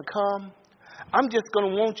pastor's going to come. I'm just going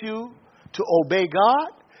to want you to obey God.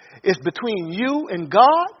 It's between you and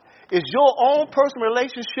God. It's your own personal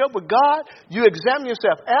relationship with God. You examine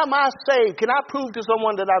yourself. Am I saved? Can I prove to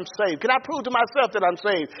someone that I'm saved? Can I prove to myself that I'm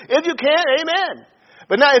saved? If you can, amen.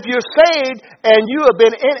 But now if you're saved and you have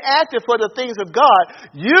been inactive for the things of God,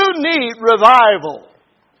 you need revival.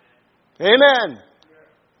 Amen.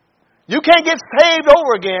 You can't get saved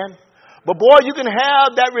over again. But boy, you can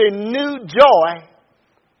have that renewed joy.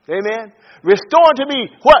 Amen. Restored to me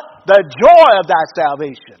what? The joy of thy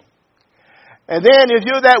salvation. And then if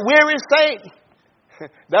you're that weary saint,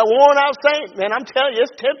 that worn out saint, man, I'm telling you,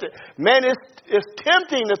 it's tempting. Man, it's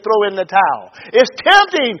tempting to throw in the towel. It's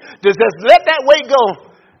tempting to just let that weight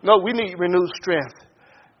go. No, we need renewed strength.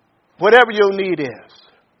 Whatever your need is,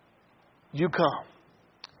 you come.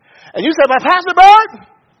 And you say, but Pastor Bird,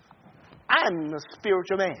 I'm a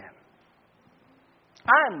spiritual man.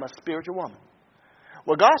 I'm a spiritual woman.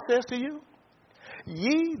 Well, God says to you,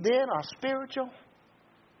 ye then are spiritual.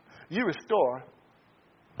 You restore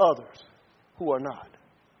others who are not.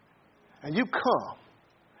 And you come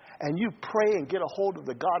and you pray and get a hold of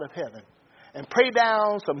the God of heaven and pray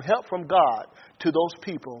down some help from God to those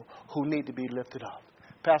people who need to be lifted up.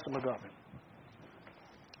 Pastor McGovern.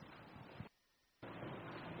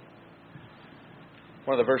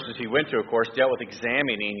 One of the verses he went to, of course, dealt with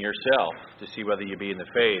examining yourself to see whether you be in the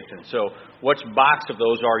faith. And so, which box of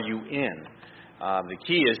those are you in? The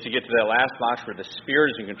key is to get to that last box where the Spirit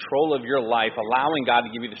is in control of your life, allowing God to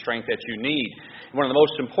give you the strength that you need. One of the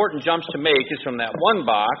most important jumps to make is from that one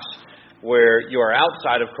box where you are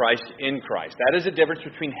outside of Christ in Christ. That is the difference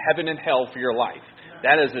between heaven and hell for your life.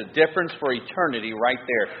 That is a difference for eternity right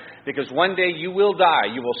there. Because one day you will die.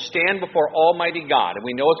 You will stand before Almighty God. And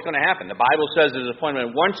we know it's going to happen. The Bible says it is appointed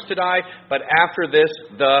once to die, but after this,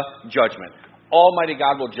 the judgment. Almighty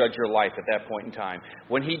God will judge your life at that point in time.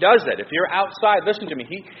 When He does that, if you're outside, listen to me,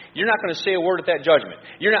 you're not going to say a word at that judgment.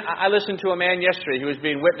 I listened to a man yesterday who was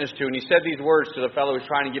being witnessed to, and he said these words to the fellow who was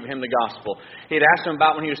trying to give him the gospel. He had asked him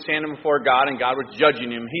about when he was standing before God and God was judging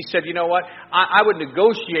him. He said, you know what, I would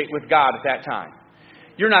negotiate with God at that time.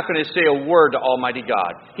 You're not going to say a word to Almighty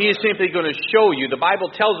God. He is simply going to show you. The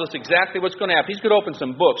Bible tells us exactly what's going to happen. He's going to open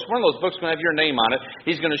some books. One of those books is going to have your name on it.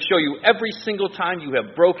 He's going to show you every single time you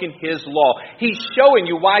have broken His law. He's showing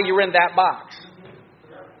you why you're in that box.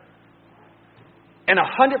 And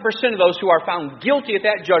 100% of those who are found guilty at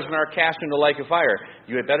that judgment are cast into the lake of fire.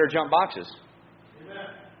 You had better jump boxes.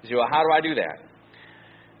 You say, well, how do I do that?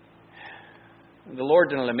 The Lord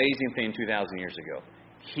did an amazing thing 2,000 years ago.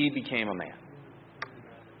 He became a man.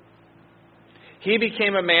 He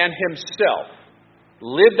became a man himself,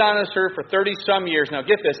 lived on this earth for 30-some years. Now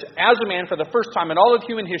get this, as a man for the first time in all of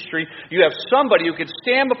human history, you have somebody who could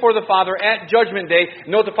stand before the Father at Judgment Day and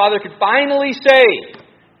know the Father could finally say,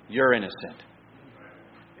 you're innocent.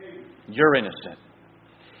 You're innocent.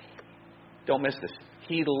 Don't miss this.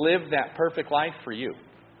 He lived that perfect life for you.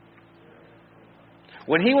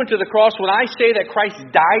 When He went to the cross, when I say that Christ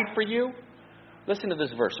died for you, listen to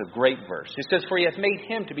this verse, a great verse. It says, for He hath made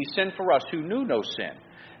Him to be sin for us who knew no sin,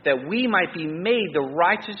 that we might be made the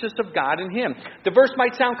righteousness of God in Him. The verse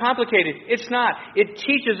might sound complicated. It's not. It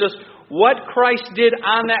teaches us what Christ did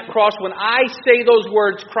on that cross. When I say those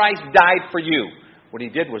words, Christ died for you. What He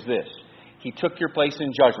did was this. He took your place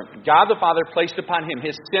in judgment. God the Father placed upon Him,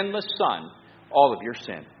 His sinless Son, all of your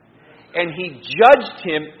sin. And He judged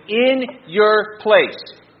Him in your place.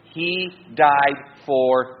 He died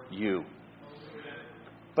for you.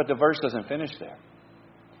 But the verse doesn't finish there.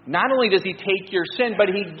 Not only does He take your sin, but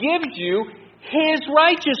He gives you His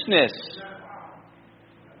righteousness.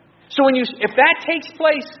 So if that takes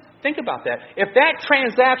place, think about that. If that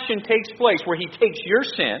transaction takes place where He takes your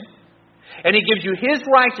sin and He gives you His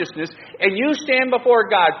righteousness and you stand before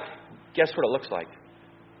God, guess what it looks like?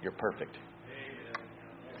 You're perfect.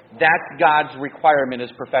 That's God's requirement,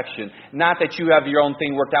 is perfection. Not that you have your own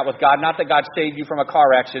thing worked out with God. Not that God saved you from a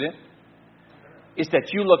car accident. It's that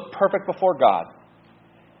you look perfect before God.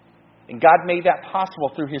 And God made that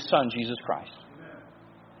possible through His Son, Jesus Christ.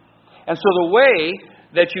 And so the way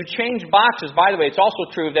that you change boxes, by the way, it's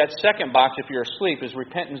also true of that second box if you're asleep, is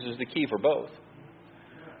repentance is the key for both.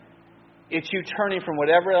 It's you turning from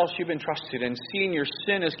whatever else you've been trusted and seeing your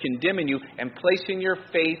sin as condemning you and placing your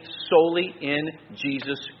faith solely in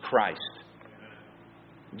Jesus Christ.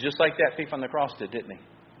 Just like that thief on the cross did, didn't he?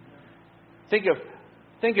 Think of,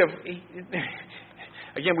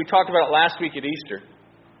 again, we talked about it last week at Easter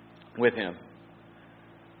with him.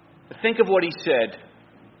 Think of what he said.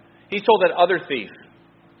 He told that other thief,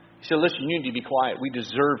 he said, listen, you need to be quiet. We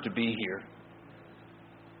deserve to be here.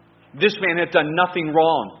 This man had done nothing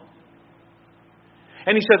wrong.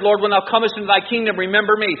 And he said, Lord, when thou comest into thy kingdom,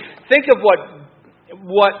 remember me. Think of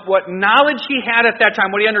what knowledge he had at that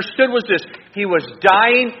time. What he understood was this. He was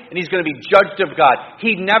dying and he's going to be judged of God.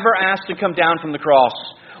 He never asked to come down from the cross.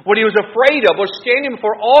 What he was afraid of was standing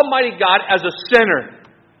before Almighty God as a sinner.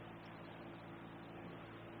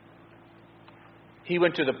 He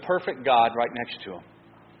went to the perfect God right next to him,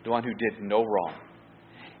 the one who did no wrong.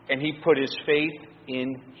 And he put his faith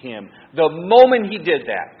in Him. The moment he did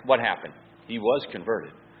that, what happened? He was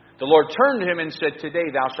converted. The Lord turned to him and said,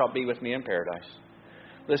 today thou shalt be with me in paradise.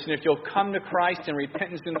 Listen, if you'll come to Christ in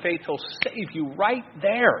repentance and faith, He'll save you right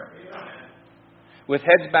there. With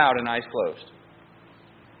heads bowed and eyes closed.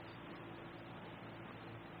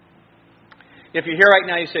 If you're here right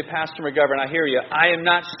now, you say, Pastor McGovern, I hear you. I am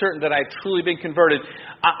not certain that I've truly been converted.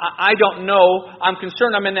 I don't know. I'm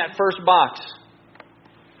concerned I'm in that first box.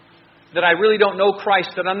 That I really don't know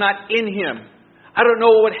Christ, that I'm not in Him. I don't know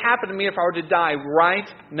what would happen to me if I were to die right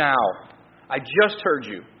now. I just heard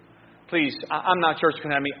you. Please, I'm not sure it's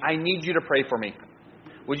going to happen to me. I need you to pray for me.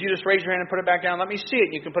 Would you just raise your hand and put it back down? Let me see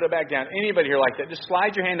it and you can put it back down. Anybody here like that? Just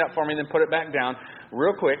slide your hand up for me and then put it back down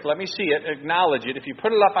real quick. Let me see it. Acknowledge it. If you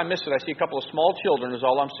put it up, I missed it. I see a couple of small children is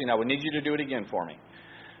all I'm seeing. I would need you to do it again for me.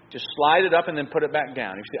 Just slide it up and then put it back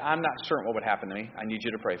down. If you say, I'm not certain what would happen to me, I need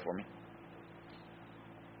you to pray for me.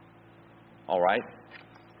 All right.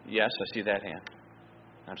 Yes, I see that hand.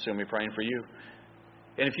 I'm still going to be praying for you.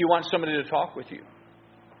 And if you want somebody to talk with you,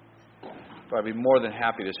 I'd be more than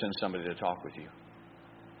happy to send somebody to talk with you.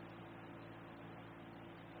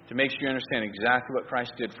 To make sure you understand exactly what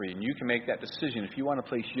Christ did for you. And you can make that decision if you want to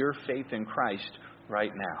place your faith in Christ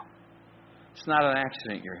right now. It's not an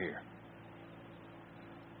accident you're here.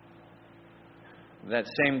 That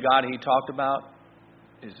same God He talked about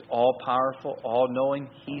is all-powerful, all-knowing.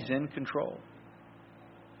 He's in control.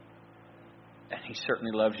 And He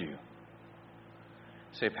certainly loves you.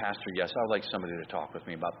 Say, Pastor, yes, I would like somebody to talk with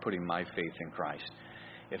me about putting my faith in Christ.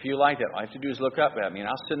 If you like that, all I have to do is look up at me and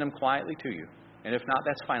I'll send them quietly to you. And if not,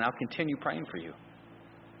 that's fine. I'll continue praying for you.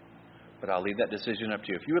 But I'll leave that decision up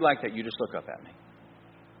to you. If you would like that, you just look up at me.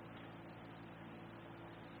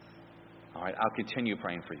 All right, I'll continue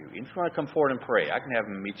praying for you. If you want to come forward and pray, I can have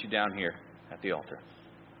them meet you down here at the altar.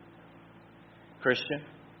 Christian,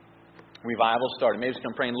 revival started. Maybe just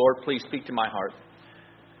come praying, Lord, please speak to my heart.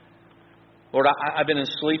 Lord, I've been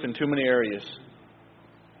asleep in too many areas.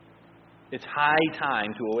 It's high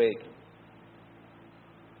time to awake.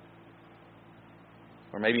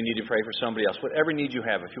 Or maybe you need to pray for somebody else. Whatever need you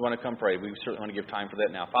have, if you want to come pray, we certainly want to give time for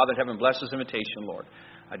that now. Father in heaven, bless this invitation, Lord.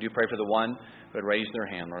 I do pray for the one who had raised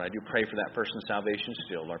their hand, Lord. I do pray for that person's salvation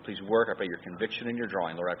still. Lord, please work. I pray your conviction and your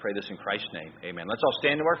drawing. Lord, I pray this in Christ's name. Amen. Let's all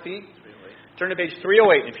stand to our feet. Turn to page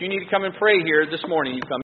 308. If you need to come and pray here this morning, you come.